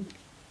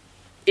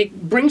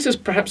it brings us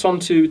perhaps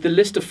onto the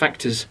list of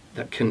factors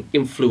that can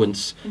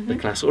influence the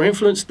class or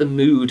influence the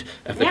mood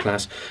of the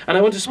class. And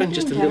I want to spend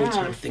just a little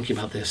time thinking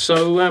about this.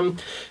 So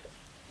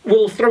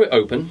we'll throw it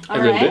open a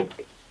little bit.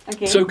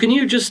 Okay. So can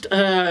you just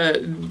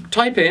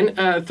type in,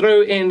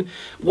 throw in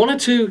one or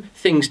two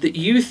things that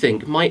you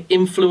think might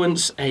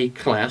influence a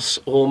class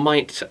or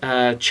might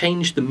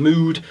change the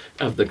mood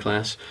of the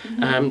class.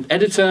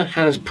 Editor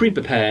has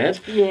pre-prepared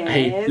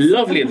a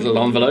lovely little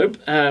envelope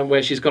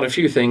where she's got a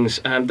few things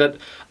that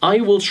I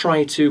will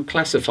try to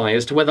classify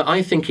as to whether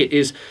I think it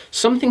is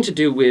something to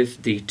do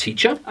with the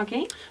teacher,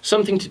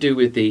 something to do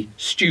with the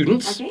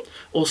students,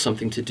 or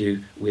something to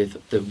do with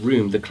the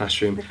room, the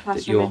classroom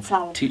that you're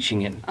itself.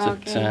 teaching in.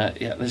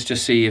 Yeah, let's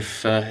just see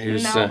if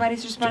who's...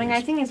 Nobody's responding.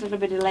 I think it's a little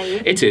bit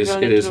delayed. It is a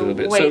little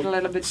bit. Wait a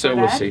little bit so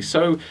we'll see.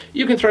 So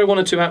you can throw one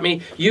or two at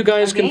me. You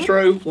guys can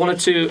throw one or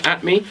two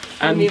at me,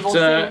 and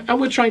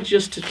we're trying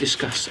just to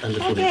discuss a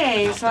little bit.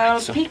 Okay, so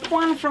I'll pick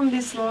one from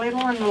this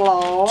little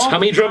envelope.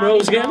 Tummy drum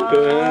rolls again.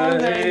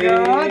 There we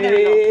go. There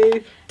we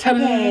go.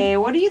 Ta-da. Okay,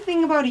 what do you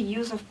think about the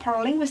use of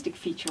paralinguistic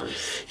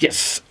features?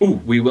 Yes. Ooh,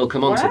 we will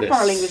come on to What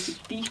are this.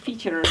 paralinguistic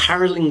features?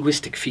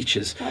 Paralinguistic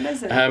features. What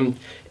is it?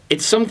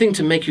 It's something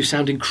to make you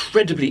sound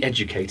incredibly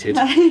educated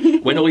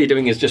when all you're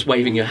doing is just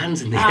waving your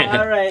hands in the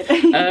air. All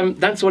right.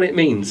 That's what it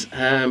means.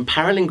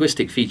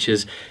 Paralinguistic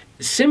features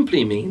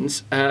simply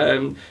means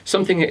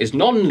something that is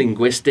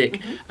non-linguistic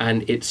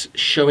and it's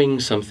showing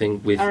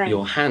something with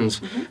your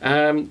hands.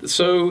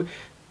 So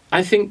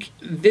I think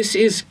this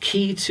is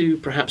key to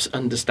perhaps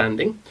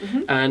understanding.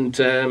 And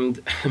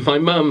my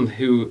mum,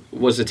 who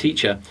was a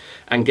teacher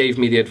and gave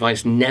me the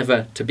advice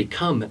never to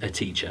become a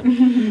teacher,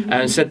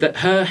 and said that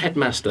her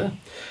headmaster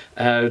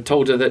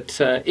told her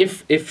that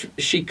if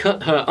she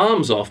cut her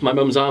arms off, my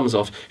mum's arms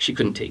off, she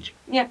couldn't teach.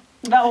 Yeah.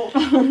 Well.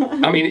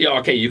 I mean, yeah,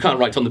 okay, you can't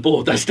write on the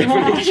board, that's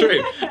definitely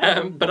true.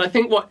 But I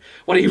think what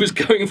he was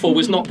going for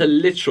was not the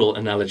literal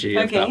analogy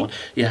of that one.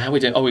 Yeah, how we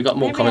doing? Oh, we've got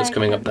more comments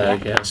coming up there.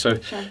 Yeah, so do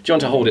you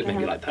want to hold it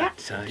maybe like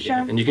that?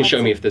 Yeah, and you can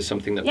show me if there's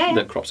something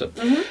that crops up.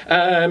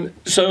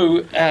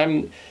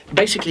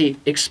 Basically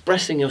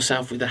expressing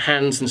yourself with the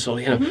hands and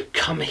sort of,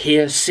 come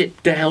here,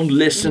 sit down,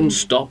 listen,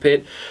 stop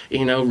it,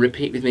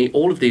 repeat with me,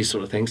 all of these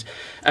sort of things.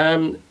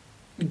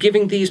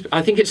 Giving these,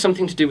 I think it's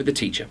something to do with the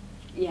teacher.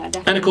 Yeah,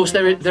 definitely. And of course,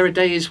 there are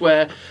days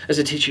where, as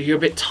a teacher, you're a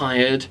bit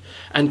tired,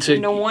 and to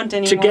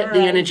get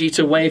the energy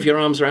to wave your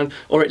arms around,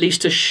 or at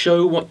least to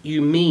show what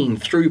you mean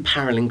through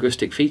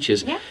paralinguistic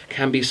features,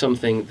 can be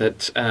something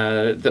that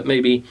that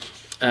maybe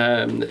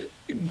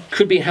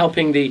could be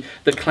helping the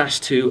class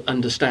to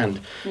understand.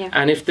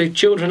 And if the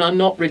children are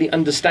not really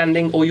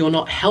understanding, or you're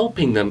not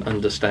helping them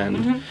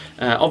understand,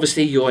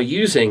 obviously you are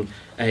using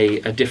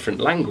a different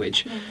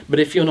language, but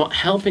if you're not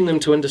helping them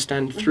to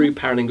understand through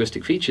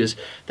paralinguistic features,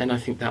 then I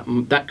think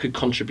that could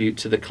contribute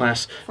to the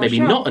class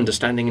not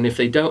understanding, and if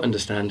they don't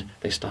understand,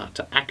 they start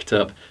to act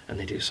up and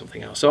they do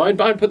something else. So I'd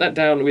put that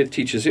down with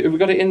teachers. Have we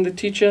got it in the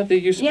teacher, the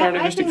use of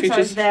paralinguistic features?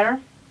 So it's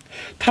there.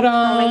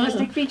 Ta-da!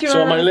 Paralinguistic features.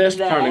 So on my list,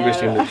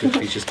 paralinguistic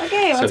features.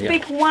 Okay, let's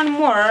pick one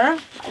more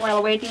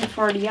while waiting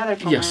for the other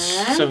comment.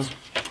 Yes. So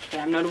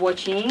I'm not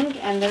watching,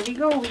 and there we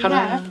go. We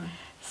have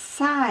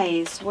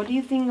size. What do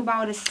you think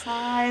about the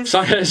size?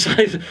 Size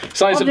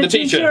of the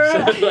teacher.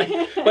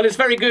 Well, it's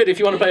very good if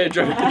you want to play a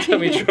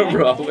dummy drum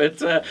roll.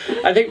 But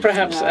I think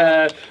perhaps.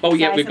 We've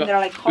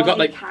got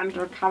like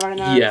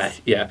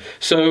yeah.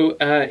 So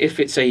if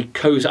it's a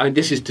cozy,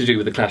 this is to do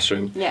with the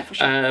classroom. Yeah, for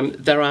sure.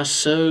 There are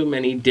so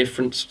many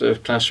different sort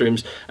of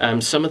classrooms.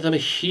 Some of them are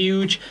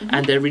huge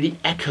and they're really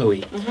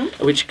echoey,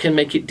 which can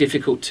make it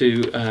difficult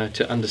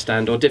to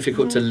understand or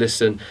difficult to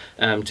listen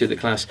to the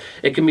class.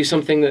 It can be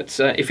something that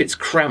if it's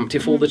cramped.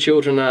 If all the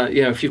children are,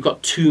 if you've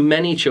got too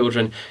many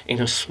children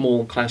in a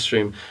small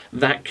classroom,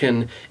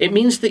 it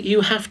means that you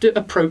have to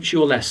approach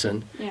your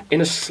lesson in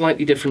a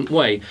slightly different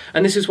way.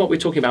 And this is what we're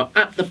talking about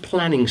at the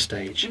planning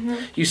stage.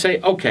 You say,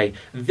 okay,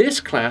 this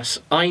class,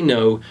 I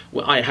know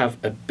I have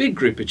a big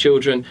group of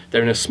children,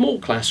 they're in a small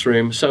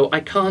classroom, so I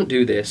can't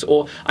do this,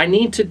 or I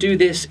need to do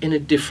this in a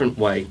different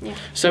way.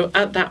 So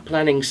at that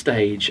planning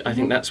stage, I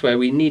think that's where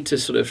we need to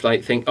sort of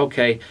think,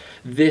 okay,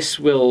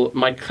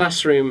 my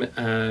classroom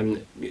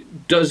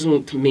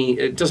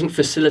doesn't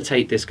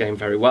facilitate this game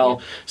very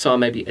well, so I'll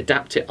maybe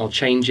adapt it, I'll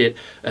change it.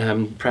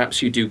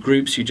 Perhaps you do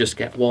groups, you just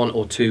get one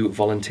or two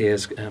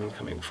volunteers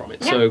coming from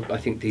it. So I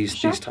think these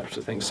types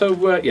of things. So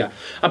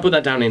I put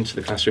that down into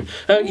the classroom.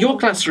 Your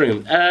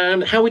classroom,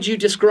 how would you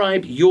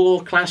describe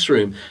your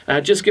classroom?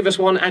 Just give us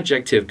one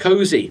adjective.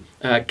 Cozy,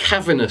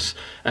 cavernous,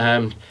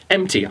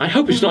 empty. I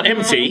hope it's not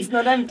empty. It's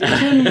not empty.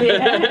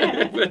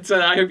 It but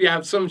I hope you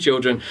have some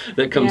children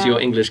that come to your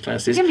English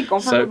classes. It can be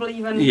comfortable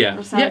even.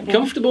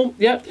 Comfortable.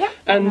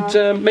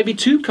 And maybe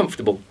too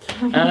comfortable.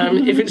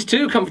 If it's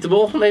too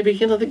comfortable, maybe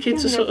the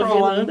kids are sort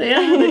of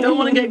they don't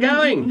want to get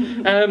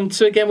going.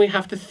 So again, we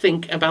have to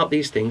think about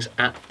these things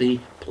at the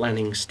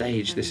planning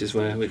stage. This is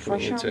where we're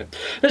coming into it.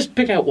 Let's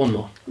pick out one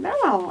more.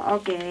 Well,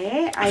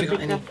 okay.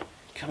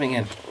 coming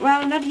in?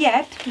 Well, not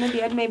yet. Not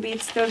yet. Maybe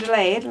it's still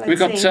delayed. Let's We've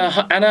got see.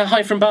 Anna,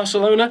 hi from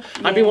Barcelona.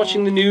 I've been Yeah.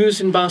 watching the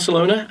news in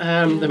Barcelona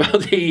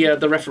about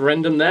the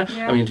referendum there.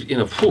 Yeah. I mean, you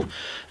know,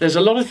 there's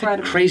a lot of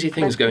Quite crazy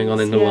things going on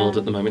in the yeah. world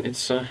at the moment.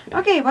 It's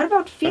Okay, what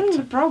about feeling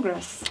the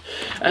progress?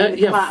 in the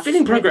yeah, class,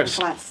 feeling in the progress.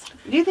 class?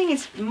 Do you think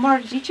it's more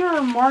the teacher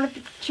or more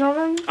the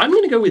children? I'm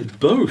going to go with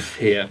both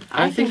here.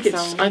 I think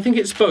it's so. I think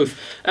it's both.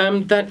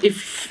 That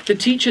if the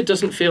teacher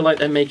doesn't feel like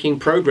they're making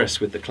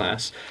progress with the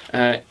class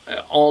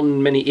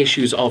on many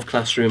issues of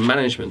classroom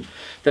management,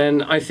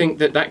 then I think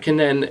that can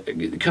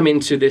then come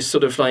into this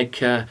sort of like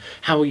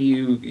how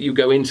you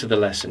go into the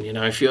lesson. You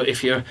know, if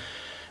you're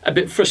a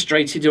bit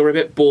frustrated or a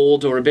bit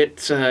bored or a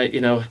bit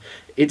you know,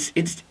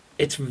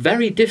 it's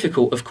very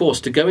difficult, of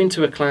course, to go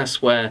into a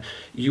class where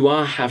you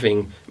are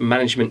having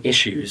management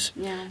issues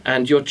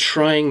and you're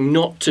trying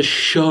not to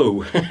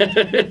show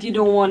You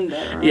don't want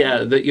that, right?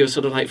 yeah, that you're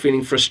sort of like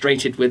feeling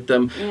frustrated with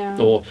them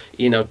or,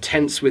 you know,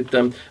 tense with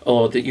them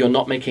or that you're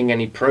not making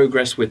any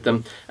progress with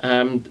them.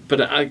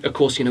 But of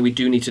course, you know, we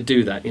do need to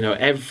do that. You know,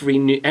 every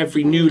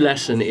new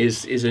lesson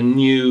is a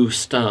new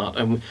start,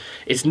 and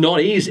it's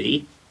not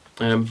easy.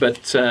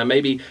 But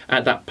maybe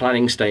at that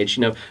planning stage,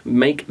 you know,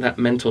 make that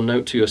mental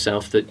note to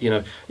yourself that, you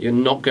know, you're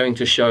not going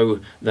to show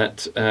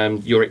that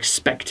you're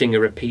expecting a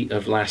repeat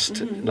of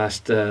last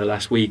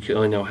week,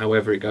 or, you know,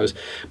 however it goes.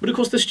 But of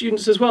course, the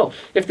students as well.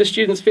 If the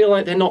students feel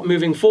like they're not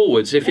moving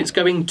forwards, if it's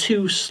going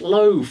too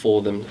slow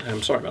for them,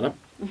 I'm sorry about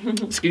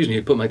that. Excuse me,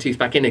 I put my teeth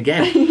back in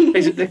again.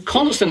 They're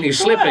constantly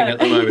slipping at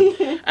the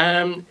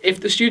moment. If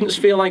the students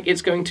feel like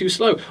it's going too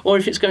slow, or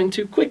if it's going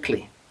too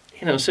quickly.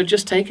 You know, so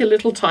just take a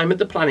little time at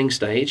the planning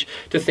stage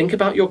to think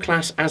about your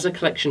class as a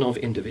collection of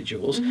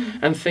individuals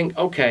and think,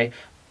 okay,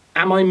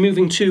 am I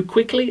moving too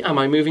quickly? Am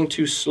I moving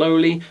too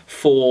slowly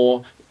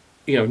for,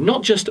 you know,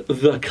 not just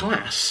the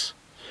class,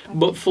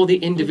 but for the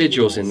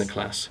individuals in the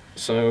class?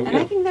 So, And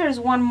I think there is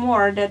one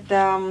more that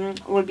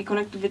will be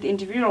connected with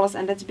individuals,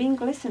 and that's being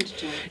listened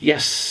to.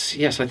 Yes,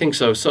 I think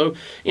so. So,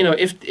 you know,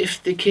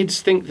 if the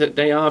kids think that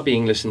they are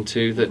being listened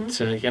to,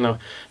 that, you know,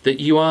 that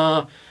you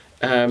are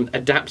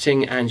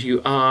adapting and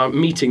you are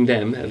meeting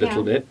them a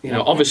little bit. You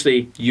know,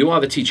 obviously you are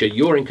the teacher,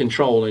 you're in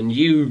control, and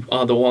you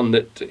are the one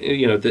that,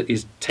 you know, that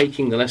is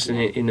taking the lesson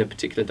in a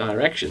particular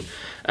direction.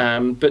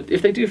 But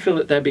if they do feel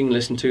that they're being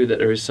listened to, that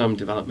there is some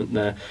development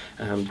there,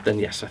 then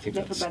yes, I think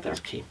that's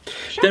key.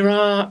 Sure. There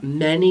are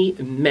many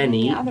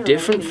other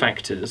different related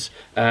factors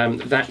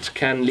that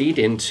can lead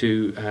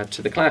into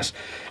to the class.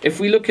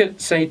 If we look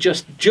at, say,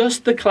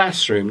 just the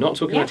classroom, not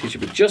talking about teacher,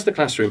 but just the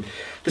classroom,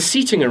 the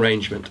seating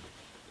arrangement.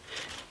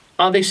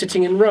 Are they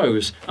sitting in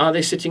rows? Are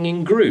they sitting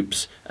in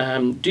groups?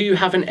 Do you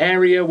have an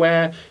area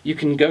where you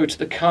can go to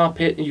the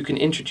carpet and you can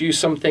introduce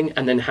something,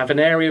 and then have an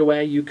area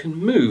where you can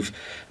move?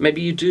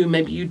 Maybe you do,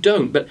 maybe you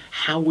don't, but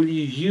how will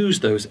you use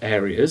those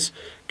areas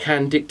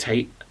can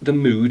dictate the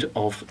mood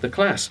of the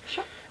class.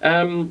 Sure.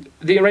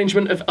 The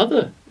arrangement of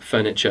other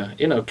furniture,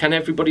 you know, can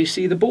everybody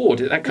see the board?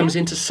 That comes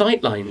into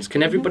sight lines.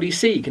 Can everybody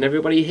see? Can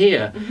everybody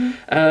hear?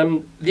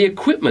 The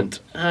equipment,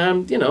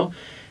 you know,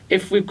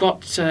 if we've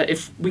got,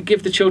 if we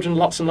give the children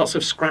lots and lots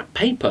of scrap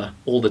paper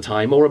all the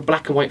time, or a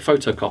black and white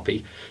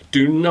photocopy,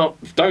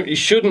 you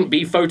shouldn't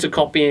be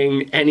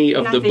photocopying any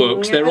of the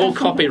books. They're all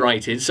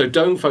copyrighted, so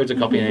don't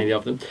photocopy any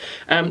of them.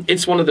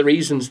 It's one of the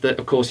reasons that,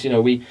 of course, you know,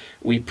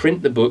 we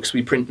print the books,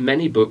 we print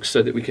many books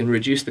so that we can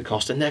reduce the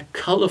cost, and they're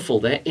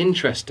colourful, they're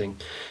interesting.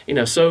 You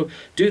know, so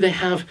do they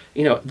have,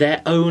 you know,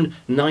 their own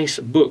nice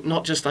book,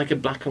 not just like a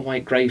black and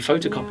white grey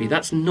photocopy?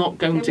 That's not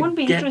going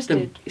to get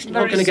them. It's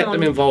not going to get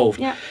them involved.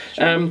 Yeah,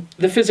 sure.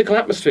 The physical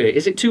atmosphere,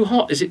 is it too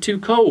hot? Is it too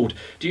cold?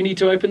 Do you need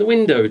to open the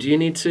window? Do you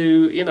need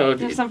to, you know,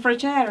 Have some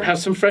fresh air. have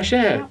some fresh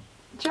air? Yeah.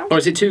 Sure. Or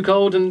is it too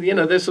cold and, you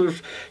know, they're sort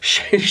of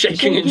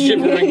shaking and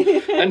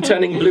shivering and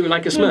turning blue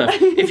like a Smurf?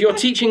 If you're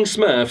teaching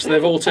Smurfs,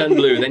 they've all turned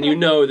blue, then you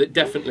know that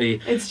definitely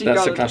It's too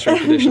that's a cold. classroom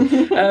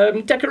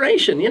condition.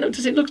 Decoration, you know,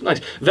 does it look nice?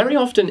 Very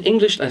often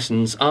English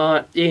lessons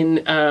are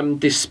in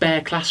the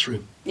spare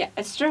classroom. Yeah,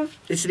 it's true.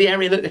 It's the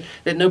area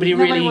that nobody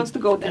really wants to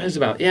go there. knows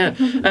about. Yeah.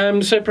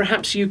 So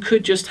perhaps you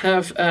could just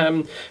have,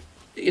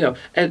 you know,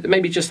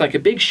 maybe just like a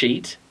big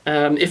sheet.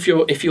 If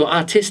you're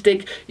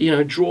artistic, you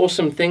know, draw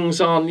some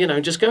things on. You know,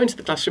 just go into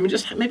the classroom and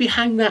just maybe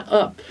hang that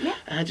up,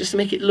 just to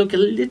make it look a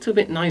little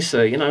bit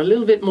nicer. You know, a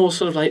little bit more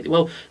sort of like,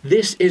 well,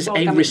 this is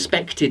a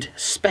respected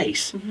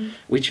space,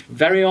 which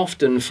very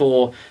often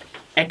for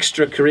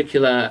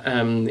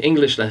extracurricular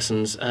English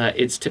lessons,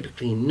 it's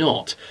typically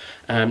not.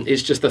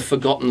 It's just a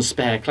forgotten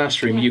spare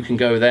classroom. You can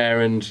go there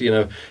and, you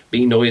know,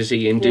 be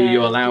noisy and do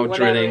your loud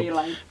drilling. You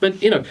like.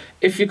 But, you know,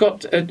 if you've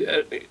got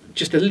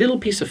just a little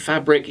piece of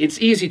fabric,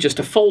 it's easy just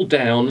to fold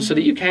down so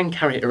that you can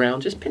carry it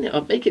around. Just pin it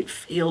up, make it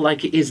feel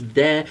like it is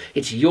there.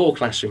 It's your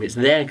classroom, it's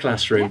their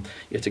classroom.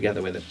 You're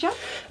together with it. Sure.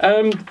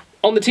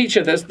 On the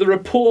teacher, there's the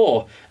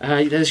rapport.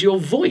 There's your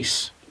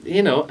voice.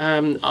 You know,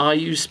 are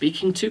you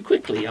speaking too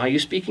quickly? Are you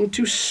speaking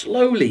too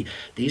slowly?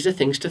 These are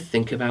things to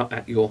think about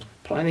at your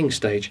planning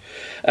stage.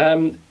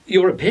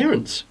 Your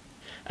appearance.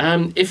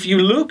 If you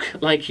look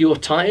like you're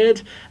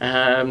tired,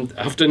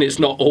 often it's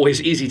not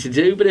always easy to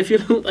do, but if you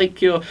look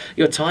like you're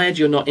tired,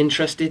 you're not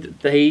interested,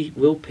 they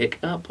will pick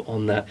up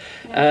on that.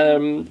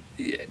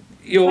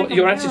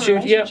 Your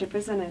attitude, yeah,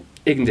 isn't it?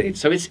 Indeed.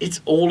 So it's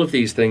all of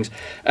these things.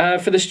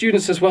 For the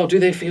students as well, do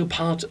they feel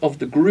part of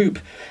the group?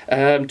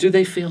 Do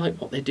they feel like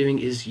what they're doing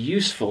is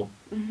useful?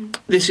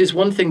 This is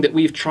one thing that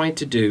we've tried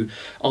to do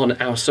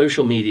on our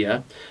social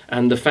media,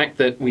 and the fact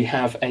that we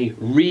have a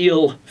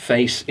real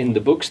face in the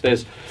books.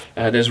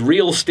 There's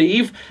real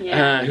Steve,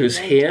 who's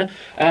here.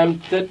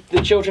 That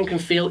the children can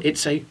feel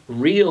it's a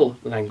real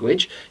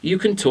language. You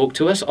can talk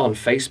to us on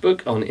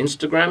Facebook, on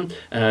Instagram,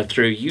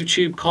 through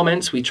YouTube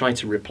comments. We try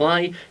to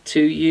reply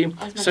to you.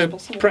 So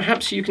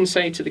perhaps you can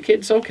say to the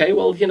kids, okay,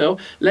 well, you know,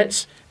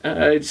 let's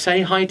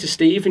say hi to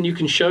Steve, and you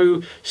can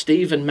show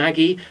Steve and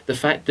Maggie the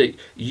fact that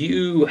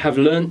you have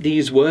learnt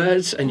these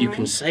words and you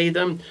can say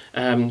them.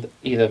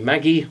 Either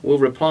Maggie will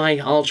reply,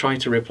 I'll try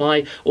to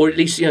reply, or at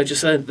least, you know,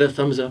 just the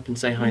thumbs up and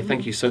say hi,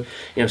 thank you. So,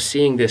 you know,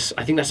 seeing this,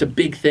 I think that's a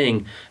big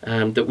thing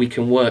that we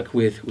can work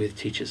with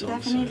teachers on.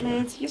 Definitely,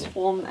 it's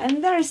useful.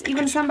 And there is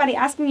even somebody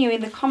asking you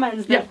in the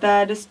comments that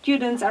the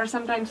students are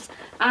sometimes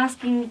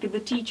asking the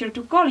teacher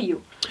to call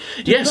you.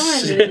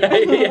 Yes,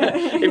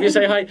 if you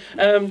say hi.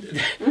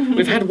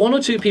 We've had one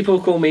or two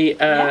people call me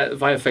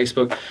via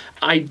Facebook.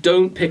 I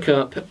don't pick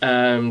up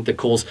the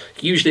calls.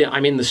 Usually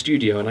I'm in the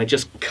studio and I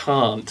just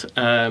can't.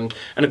 And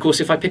of course,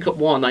 if I pick up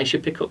one, I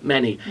should pick up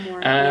many.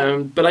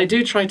 But I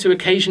do try to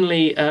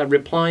occasionally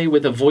reply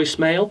with a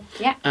voicemail.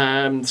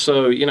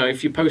 So, you know,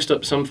 if you post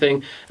up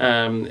something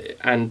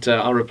and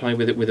I'll reply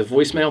with it with a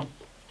voicemail,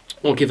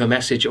 or give a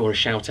message or a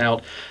shout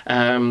out.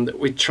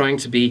 We're trying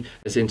to be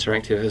as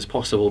interactive as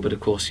possible, but of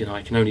course, you know,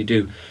 I can only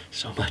do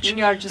so much.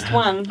 You are just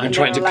one. I'm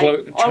trying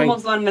to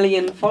almost 1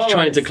 million followers.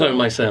 Trying to clone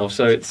myself,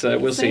 so it's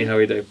we'll see how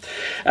we do.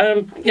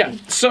 Yeah.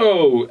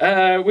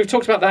 So we've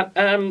talked about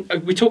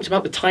that. We talked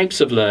about the types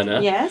of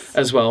learner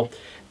as well.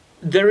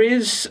 There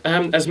is,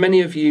 as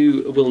many of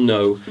you will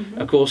know,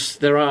 of course,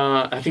 there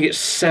are, I think it's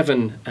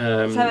 7...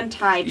 7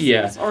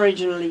 types,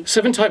 originally.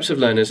 7 types of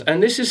learners,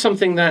 and this is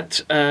something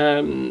that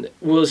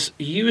was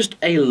used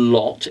a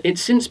lot.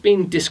 It's since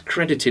been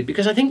discredited,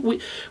 because I think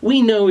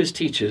we know as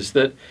teachers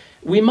that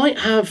we might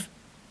have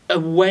a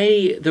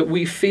way that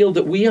we feel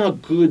that we are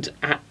good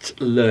at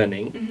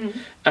learning,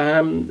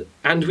 and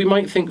we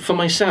might think, for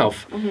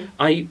myself,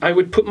 I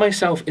would put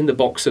myself in the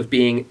box of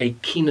being a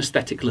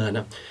kinesthetic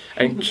learner.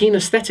 And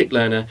kinesthetic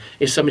learner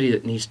is somebody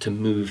that needs to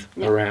move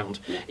around.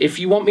 If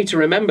you want me to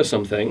remember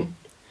something,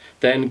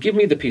 then give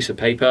me the piece of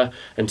paper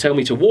and tell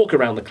me to walk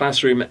around the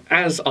classroom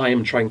as I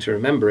am trying to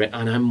remember it,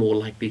 and I'm more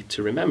likely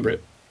to remember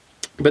it.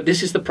 But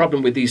this is the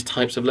problem with these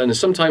types of learners.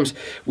 Sometimes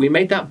we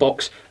made that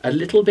box a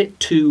little bit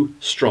too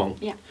strong.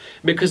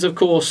 Because, of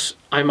course,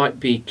 I might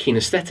be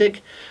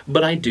kinesthetic,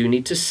 but I do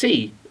need to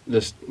see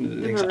the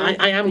things.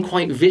 I am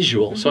quite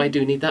visual, so I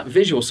do need that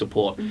visual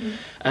support.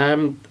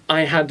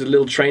 I had a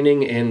little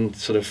training in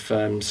sort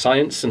of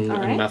science and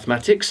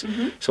mathematics,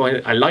 so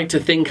I like to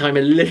think I'm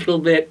a little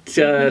bit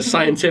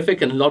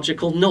scientific and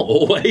logical. Not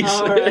always.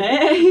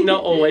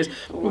 Not always.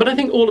 But I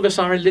think all of us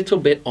are a little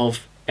bit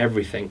of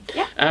everything.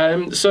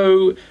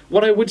 So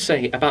what I would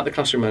say about the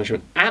classroom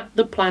management, at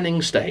the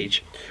planning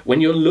stage, when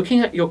you're looking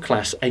at your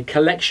class, a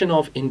collection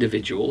of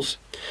individuals,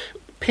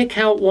 pick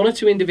out 1 or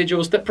 2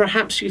 individuals that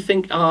perhaps you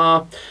think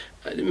are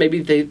maybe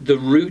the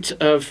route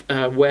of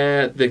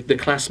where the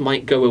class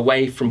might go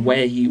away from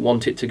where you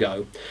want it to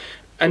go.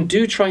 And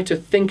do try to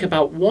think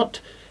about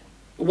what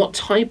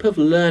type of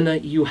learner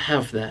you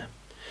have there.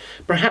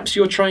 Perhaps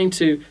you're trying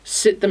to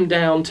sit them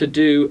down to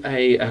do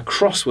a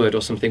crossword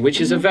or something, which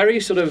is a very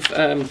sort of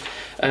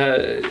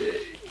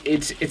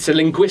it's a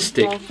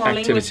linguistic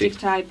activity. Linguistic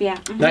type,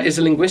 That is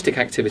a linguistic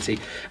activity.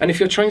 And if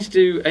you're trying to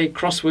do a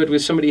crossword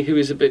with somebody who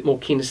is a bit more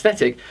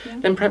kinesthetic,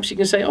 then perhaps you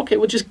can say, okay,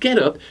 well, just get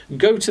up,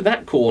 go to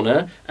that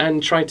corner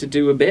and try to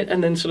do a bit,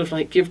 and then sort of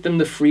like give them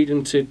the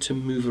freedom to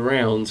move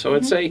around. So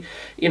I'd say,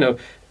 you know,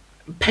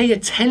 pay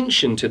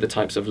attention to the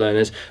types of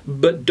learners,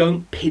 but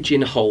don't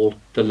pigeonhole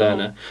the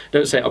learner.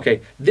 Don't say,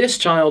 okay, this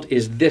child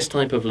is this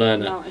type of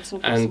learner. No, it's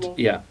not and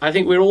possible. I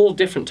think we're all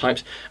different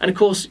types. And of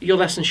course, your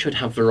lesson should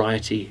have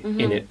variety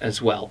in it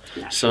as well.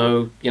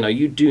 So, you know,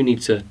 you do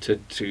need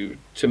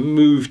to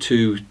move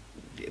to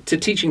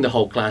teaching the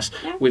whole class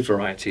with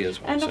variety as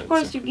well. And of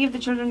course, you give the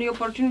children the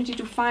opportunity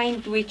to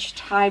find which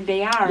type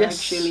they are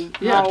actually.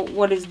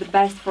 What is the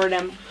best for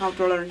them, how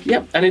to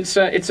learn. And it's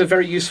a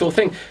very useful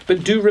thing.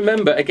 But do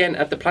remember, again,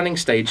 at the planning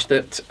stage,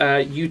 that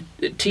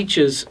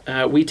teachers,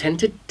 we tend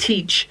to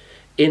teach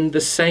in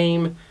the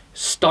same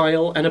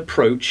style and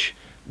approach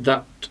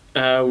that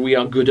we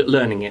are good at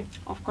learning in.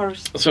 Of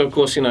course. So, of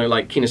course, you know,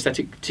 like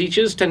kinesthetic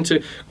teachers tend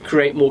to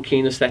create more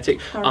kinesthetic.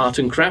 Art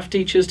and craft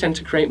teachers tend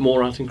to create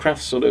more art and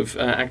craft sort of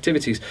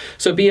activities.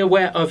 So be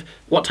aware of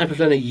what type of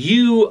learner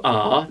you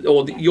are,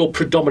 or your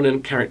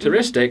predominant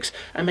characteristics,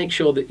 and make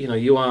sure that, you know,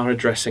 you are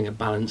addressing a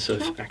balance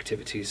of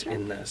activities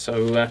in there.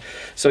 So,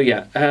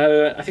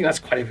 I think that's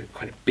quite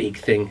a big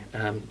thing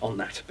on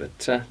that. But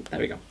there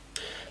we go.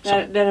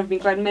 There have been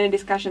quite many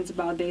discussions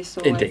about this,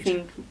 so Indeed. I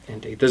think...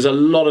 Indeed. There's a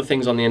lot of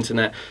things on the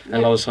internet and a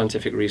lot of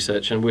scientific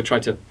research, and we'll try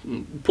to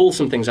pull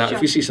some things out. Sure.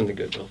 If we see something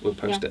good, we'll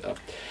post it up.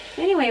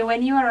 Anyway,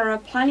 when you are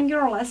planning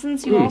your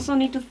lessons, you also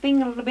need to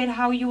think a little bit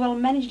how you will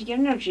manage the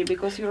energy,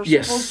 because you're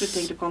supposed to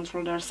take the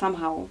control there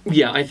somehow.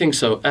 Yeah, I think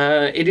so.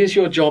 It is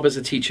your job as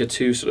a teacher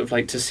to sort of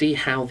like to see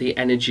how the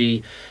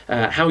energy,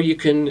 how you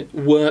can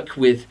work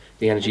with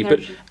the energy.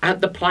 But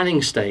at the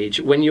planning stage,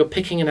 when you're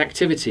picking an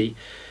activity,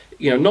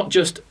 you know, not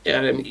just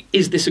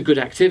is this a good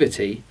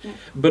activity,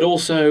 but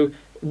also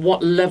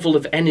what level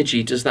of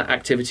energy does that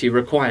activity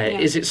require?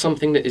 Is it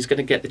something that is going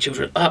to get the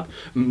children up,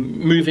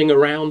 moving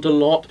around a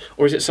lot,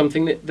 or is it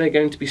something that they're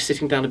going to be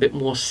sitting down a bit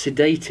more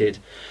sedated?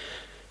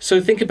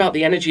 So think about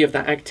the energy of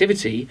that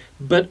activity,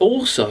 but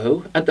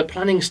also at the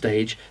planning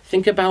stage,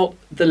 think about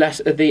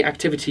the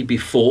activity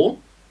before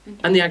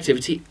and the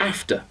activity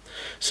after.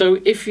 So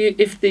if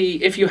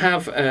you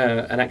have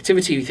an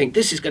activity you think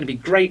this is going to be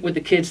great with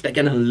the kids, they're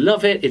going to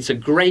love it, it's a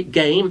great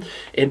game,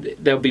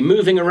 they'll be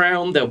moving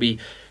around, they'll be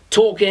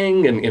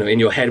talking, and you know, in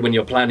your head when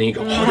you're planning, you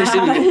go, oh, this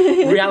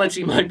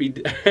reality might be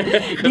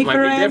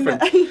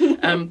different.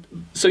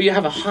 So you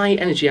have a high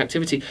energy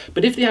activity,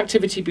 but if the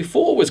activity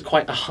before was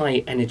quite a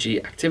high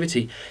energy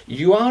activity,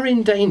 you are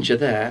in danger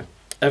there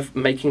of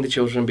making the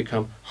children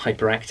become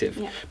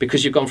hyperactive,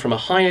 because you've gone from a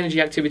high energy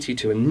activity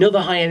to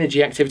another high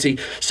energy activity,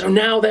 so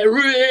now they're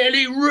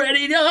really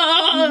ready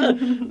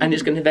to, and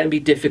it's going to then be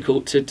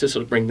difficult to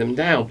sort of bring them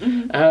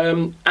down.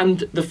 And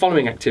the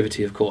following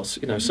activity, of course,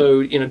 you know, so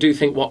you know, do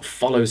think what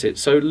follows it.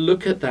 So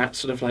look at that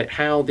sort of like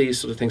how these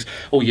sort of things.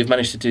 Oh, you've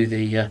managed to do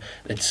the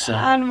it's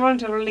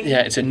involuntarily.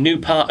 Yeah, it's a new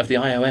part of the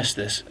iOS.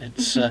 This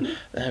it's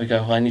there we go.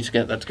 I need to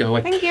get that to go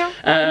away. Thank you.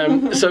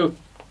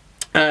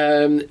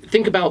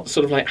 Think about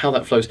sort of like how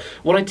that flows.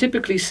 What I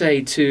typically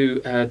say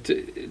to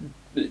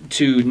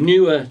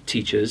newer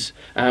teachers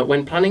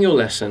when planning your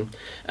lesson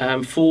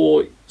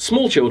for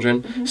small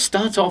children,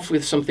 start off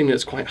with something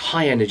that's quite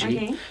high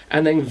energy,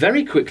 and then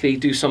very quickly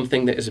do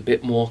something that is a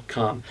bit more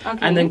calm,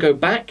 and then go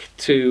back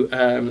to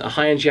a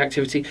high energy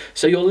activity.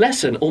 So your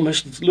lesson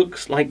almost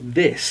looks like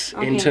this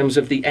in terms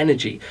of the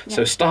energy.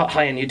 So start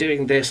high and you're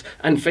doing this,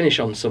 and finish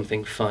on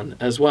something fun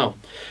as well.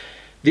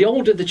 The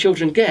older the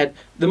children get,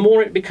 the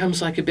more it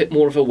becomes like a bit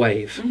more of a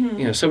wave.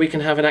 You know, so we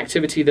can have an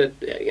activity that,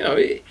 you know,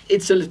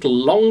 it's a little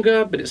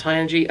longer, but it's high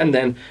energy, and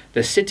then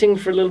they're sitting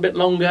for a little bit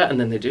longer, and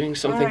then they're doing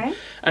something.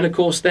 And of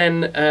course,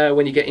 then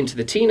when you get into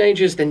the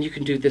teenagers, then you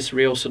can do this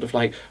real sort of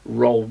like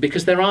roll,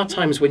 because there are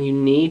times when you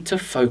need to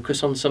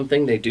focus on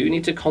something. They do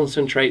need to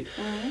concentrate.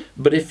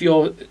 But if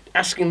you're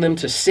asking them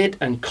to sit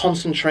and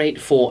concentrate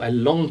for a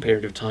long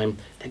period of time,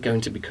 they're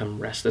going to become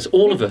restless.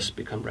 All of us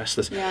become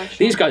restless.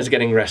 These guys are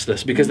getting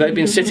restless because they've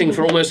been sitting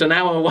for almost an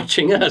hour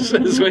watching us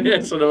as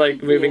we're sort of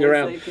like moving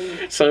around.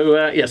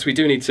 So yes, we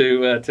do need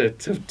to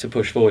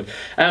push forward.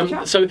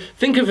 So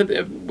think of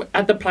it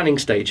at the planning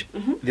stage.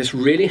 This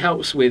really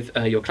helps with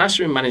your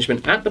classroom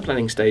management at the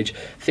planning stage.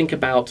 Think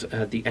about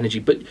the energy,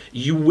 but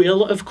you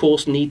will of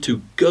course need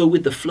to go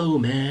with the flow,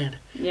 man.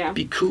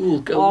 Be cool,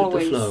 go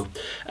with the flow.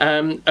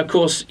 Of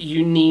course,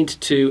 you need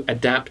to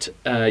adapt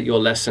your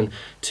lesson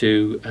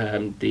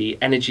to the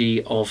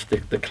energy of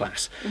the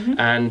class.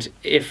 And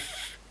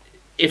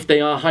if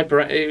they are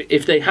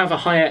if they have a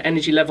higher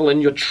energy level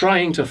and you're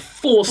trying to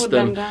force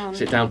them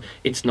sit down,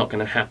 it's not going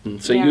to happen.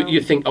 So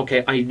you think,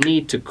 okay, I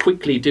need to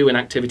quickly do an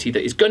activity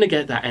that is going to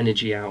get that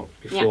energy out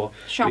before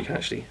we can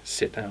actually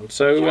sit down.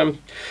 So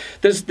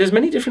there's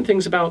many different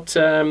things about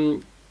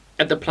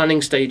at the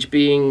planning stage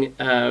being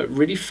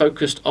really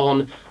focused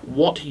on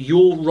what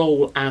your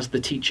role as the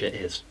teacher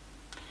is.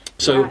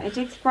 So it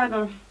takes quite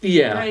a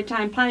great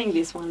time planning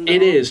this one, though.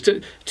 It is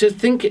to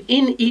think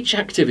in each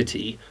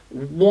activity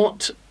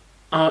what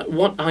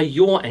are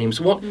your aims,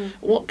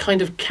 what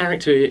kind of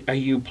character are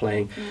you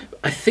playing.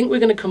 I think we're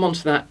going to come on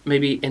to that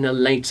maybe in a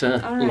later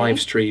live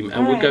stream,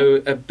 and we'll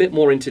go a bit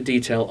more into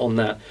detail on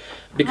that,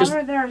 because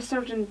however, there are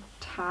certain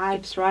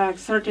types, right? Like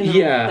certain routes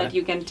that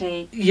you can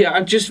take.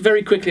 Just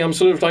very quickly, I'm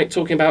sort of like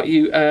talking about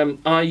you.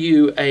 Are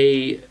you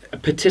a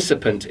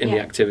participant in the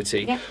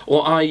activity,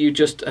 or are you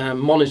just a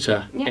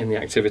monitor in the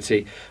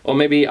activity, or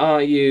maybe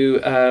are you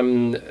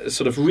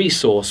sort of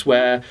resource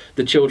where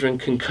the children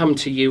can come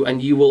to you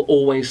and you will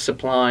always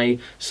supply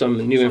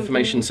some new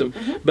information.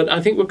 But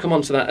I think we'll come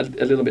on to that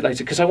a little bit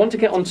later, because I want to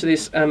get onto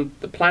this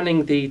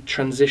planning the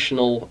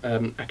transitional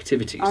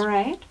activities.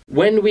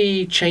 When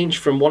we change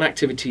from one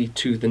activity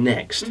to the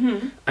next,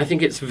 I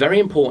think it's very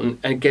important,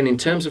 again, in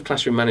terms of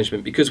classroom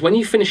management, because when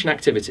you finish an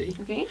activity,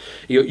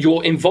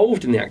 you're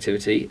involved in the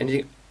activity, and you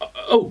think,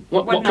 oh,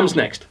 what comes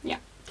next?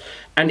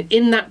 And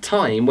in that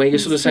time where you're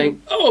sort of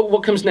saying, oh,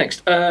 what comes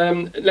next?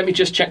 Let me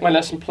just check my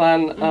lesson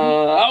plan.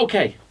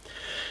 Okay.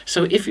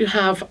 So if you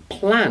have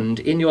planned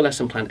in your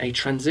lesson plan a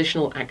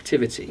transitional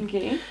activity,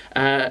 Okay.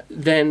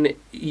 then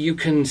you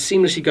can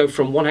seamlessly go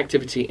from one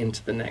activity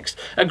into the next.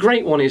 A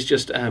great one is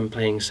just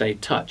playing, say,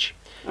 touch.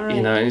 All right.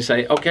 You know, and you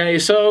say, okay,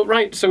 so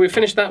we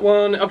finished that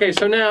one. Okay,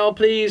 so now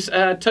please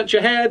touch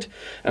your head,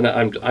 and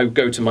I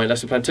go to my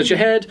lesson plan. Touch your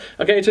head.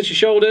 Okay, touch your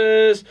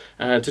shoulders.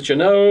 Touch your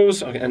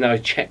nose. Okay, and then I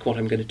check what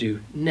I'm going to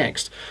do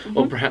next.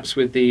 Or perhaps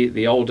with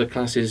the older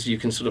classes, you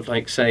can sort of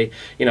like say,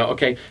 you know,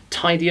 okay,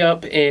 tidy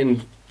up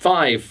in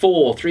 5,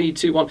 4, 3,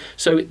 2, 1.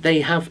 So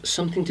they have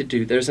something to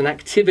do. There's an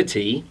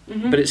activity,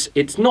 but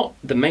it's not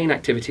the main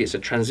activity, it's a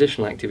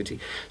transitional activity.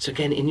 So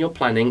again, in your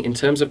planning, in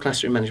terms of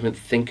classroom management,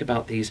 think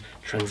about these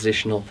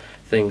transitional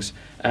things.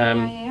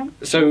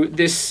 So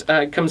this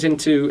comes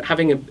into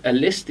having a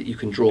list that you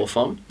can draw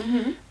from.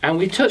 And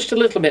we touched a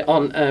little bit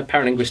on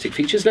paralinguistic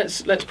features.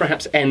 Let's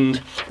perhaps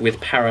end with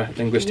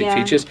paralinguistic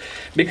features,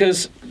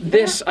 because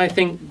this, I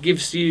think,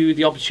 gives you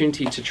the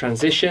opportunity to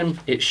transition.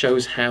 It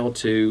shows how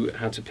to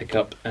pick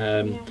up,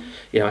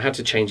 you know, how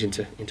to change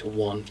into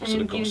one sort of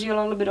And it course. gives you a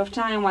little bit of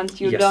time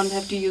once you don't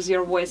have to use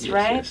your voice,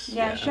 right? Yes,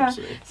 Yeah, sure.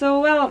 absolutely. So,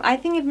 well, I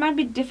think it might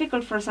be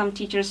difficult for some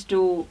teachers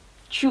to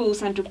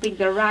choose and to pick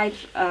the right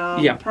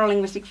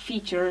paralinguistic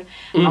feature.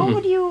 How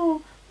would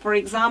you, for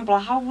example,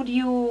 how would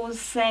you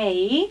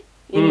say,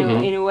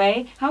 in a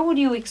way, how would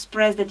you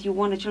express that you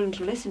want the children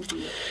to listen to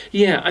you?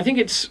 Yeah, I think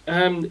it's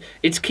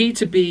key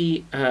to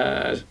be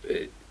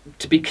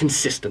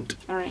consistent.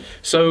 All right.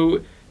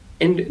 So,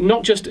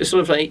 not just sort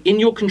of like in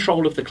your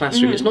control of the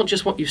classroom. It's not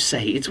just what you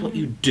say; it's what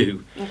you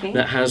do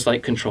that has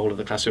like control of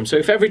the classroom. So,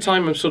 if every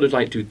time I'm sort of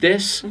like do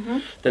this,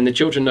 then the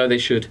children know they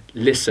should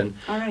listen.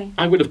 All right.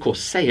 I will of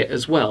course say it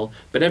as well,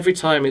 but every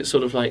time it's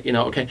sort of like, you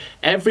know, okay,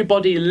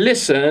 everybody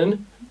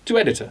listen to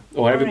editor,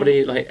 or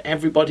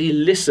everybody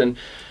listen.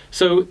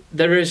 So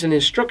there is an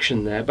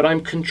instruction there, but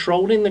I'm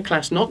controlling the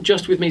class not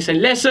just with me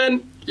saying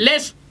listen,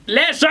 listen,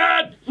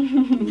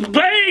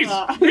 please,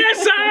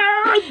 listen.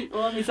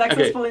 Well, be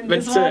successful in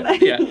this but,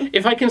 one.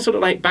 if I can sort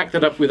of like back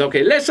that up with,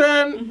 okay,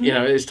 listen, you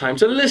know, it's time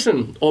to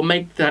listen, or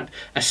make that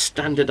a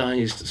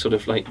standardized sort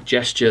of like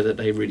gesture that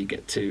they really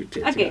get to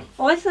Okay,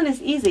 listen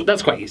is easy.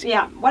 That's quite easy.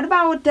 Yeah. What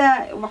about,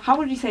 how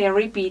would you say a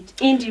repeat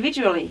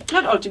individually?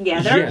 Not all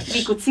together. Yes.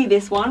 We could see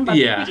this one, but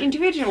repeat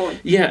individually.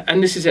 Yeah,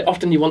 and this is it.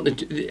 Often you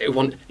want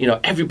you know,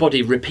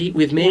 everybody repeat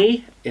with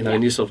me, you know,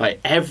 and you sort of like,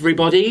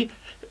 everybody,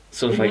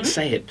 sort of like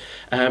say it.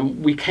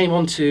 We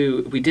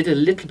did a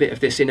little bit of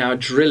this in our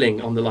drilling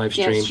on the live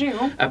stream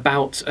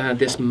about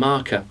this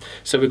marker.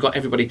 So we've got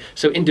everybody.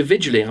 So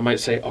individually, I might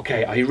say,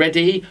 okay, are you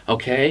ready?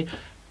 Okay.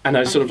 And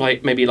I sort of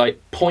like maybe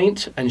like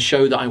point and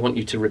show that I want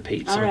you to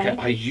repeat. So, okay,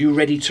 are you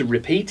ready to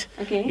repeat?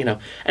 Okay. You know,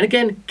 and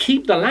again,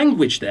 keep the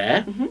language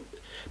there,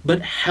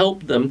 but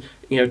help them,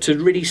 you know,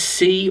 to really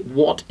see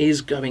what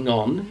is going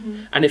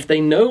on. And if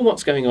they know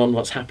what's going on,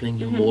 what's happening,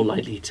 you're more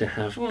likely to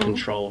have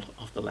control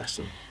of the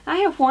lesson. I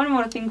have one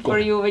more thing for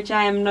you, which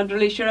I am not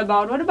really sure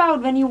about. What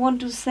about when you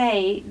want to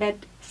say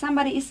that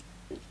somebody is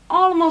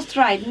almost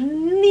right,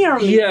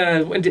 nearly?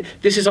 Yeah,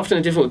 this is often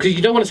a difficult, because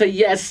you don't want to say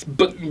yes,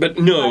 but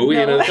no,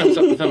 you know, thumbs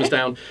up, thumbs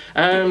down.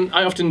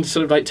 I often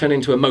sort of like turn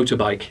into a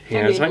motorbike.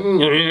 You know, it's like,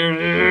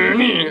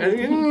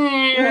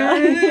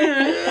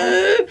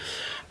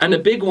 and a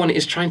big one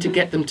is trying to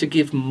get them to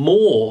give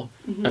more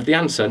of the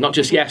answer, not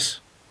just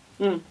yes.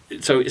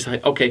 So it's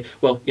like, okay,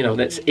 well, you know,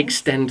 let's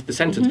extend the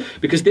sentence,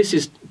 because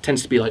this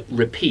tends to be like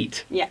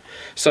repeat. Yeah.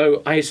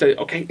 So I say,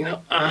 okay, you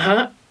know,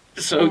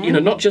 so, you know,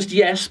 not just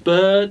yes,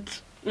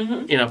 but,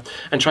 you know,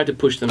 and try to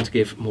push them to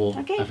give more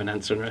of an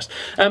answer and the rest.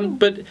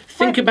 But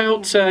think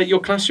about your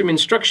classroom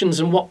instructions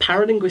and what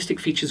paralinguistic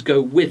features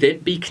go with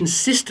it. Be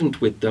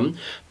consistent with them.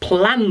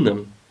 Plan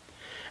them.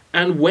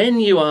 And when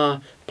you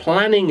are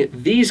planning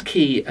these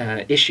key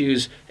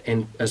issues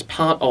as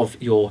part of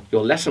your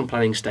lesson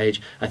planning stage,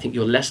 I think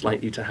you're less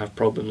likely to have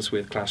problems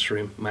with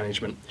classroom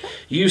management.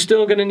 You're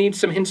still going to need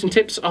some hints and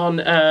tips on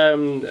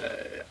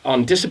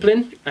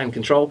discipline and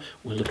control.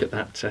 We'll look at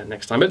that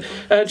next time. But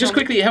just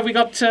quickly, have we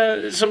got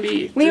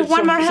somebody? We have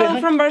one more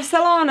hello from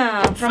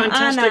Barcelona, from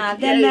Fantastic. Anna.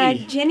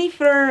 Then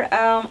Jennifer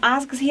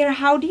asks here,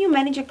 how do you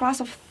manage a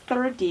class of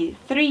 30,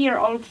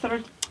 3-year-old,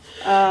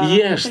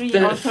 yes,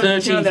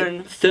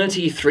 children?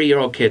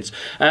 33-year-old kids.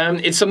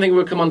 It's something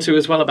we'll come on to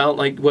as well about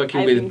like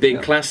working with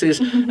big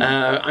classes.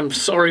 I'm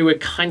sorry we're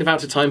kind of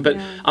out of time, but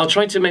I'll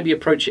try to maybe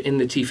approach it in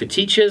the T for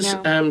Teachers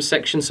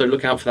section, so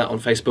look out for that on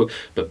Facebook,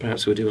 but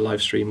perhaps we'll do a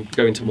live stream,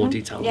 go into more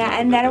detail. Yeah,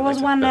 and there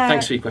was one...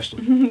 thanks for your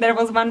question. There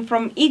was one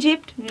from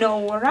Egypt,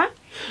 Nora.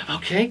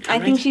 Okay, great. I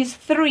think she's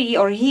 3,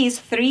 or he is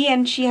 3,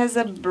 and she has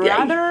a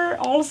brother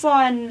also,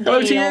 and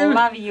Hello to they you.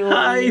 love you.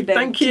 Hi,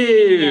 thank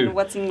you. And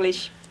what's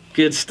English?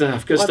 Good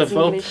stuff, good stuff.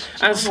 Well,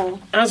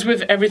 as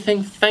with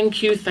everything,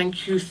 thank you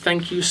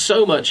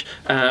so much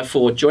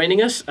for joining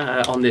us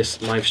on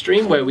this live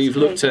stream, where we've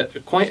looked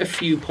at quite a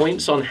few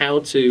points on how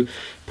to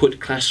put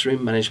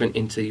classroom management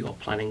into your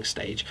planning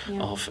stage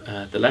of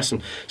the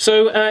lesson. So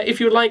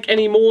if you'd like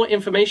any more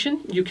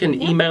information, you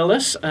can email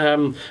us.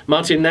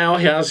 Martin now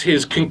has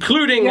his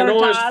concluding and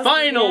almost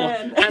final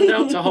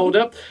handout to hold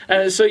up.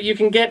 So you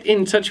can get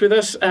in touch with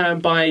us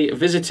by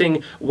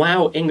visiting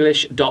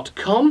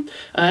wowenglish.com,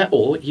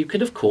 or you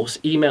could of course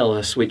email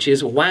us, which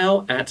is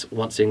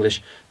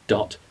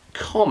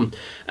wow@what'senglish.com.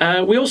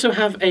 We also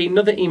have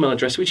another email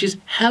address, which is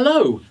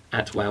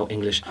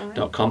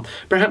hello@wowenglish.com.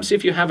 Perhaps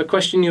if you have a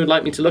question you would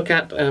like me to look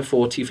at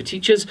for Tea for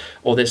Teachers,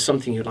 or there's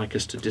something you'd like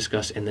us to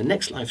discuss in the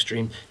next live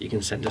stream, you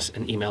can send us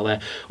an email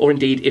there. Or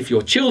indeed, if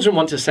your children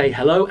want to say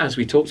hello, as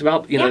we talked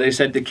about, you know, they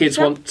said the kids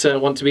want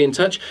to be in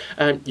touch,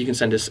 you can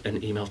send us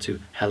an email to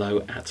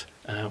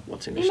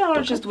hello@what'senglish.com. Email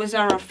or just visit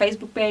our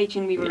Facebook page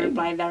and we will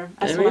reply there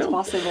as soon as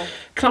possible.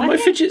 Can I have my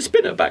fidget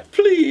spinner back,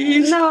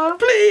 please? No.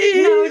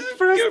 Please! No,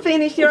 first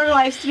finish your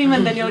live stream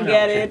and then you'll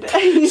get it.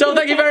 So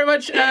thank you very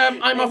much.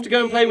 I'm off to go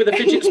and play with a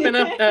fidget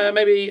spinner.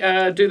 Maybe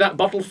do that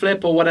bottle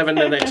flip or whatever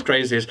the next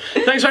craze is.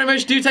 Thanks very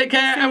much. Do take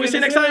care and we'll see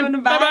you next time. Bye.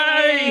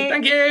 Bye-bye.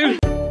 Thank you.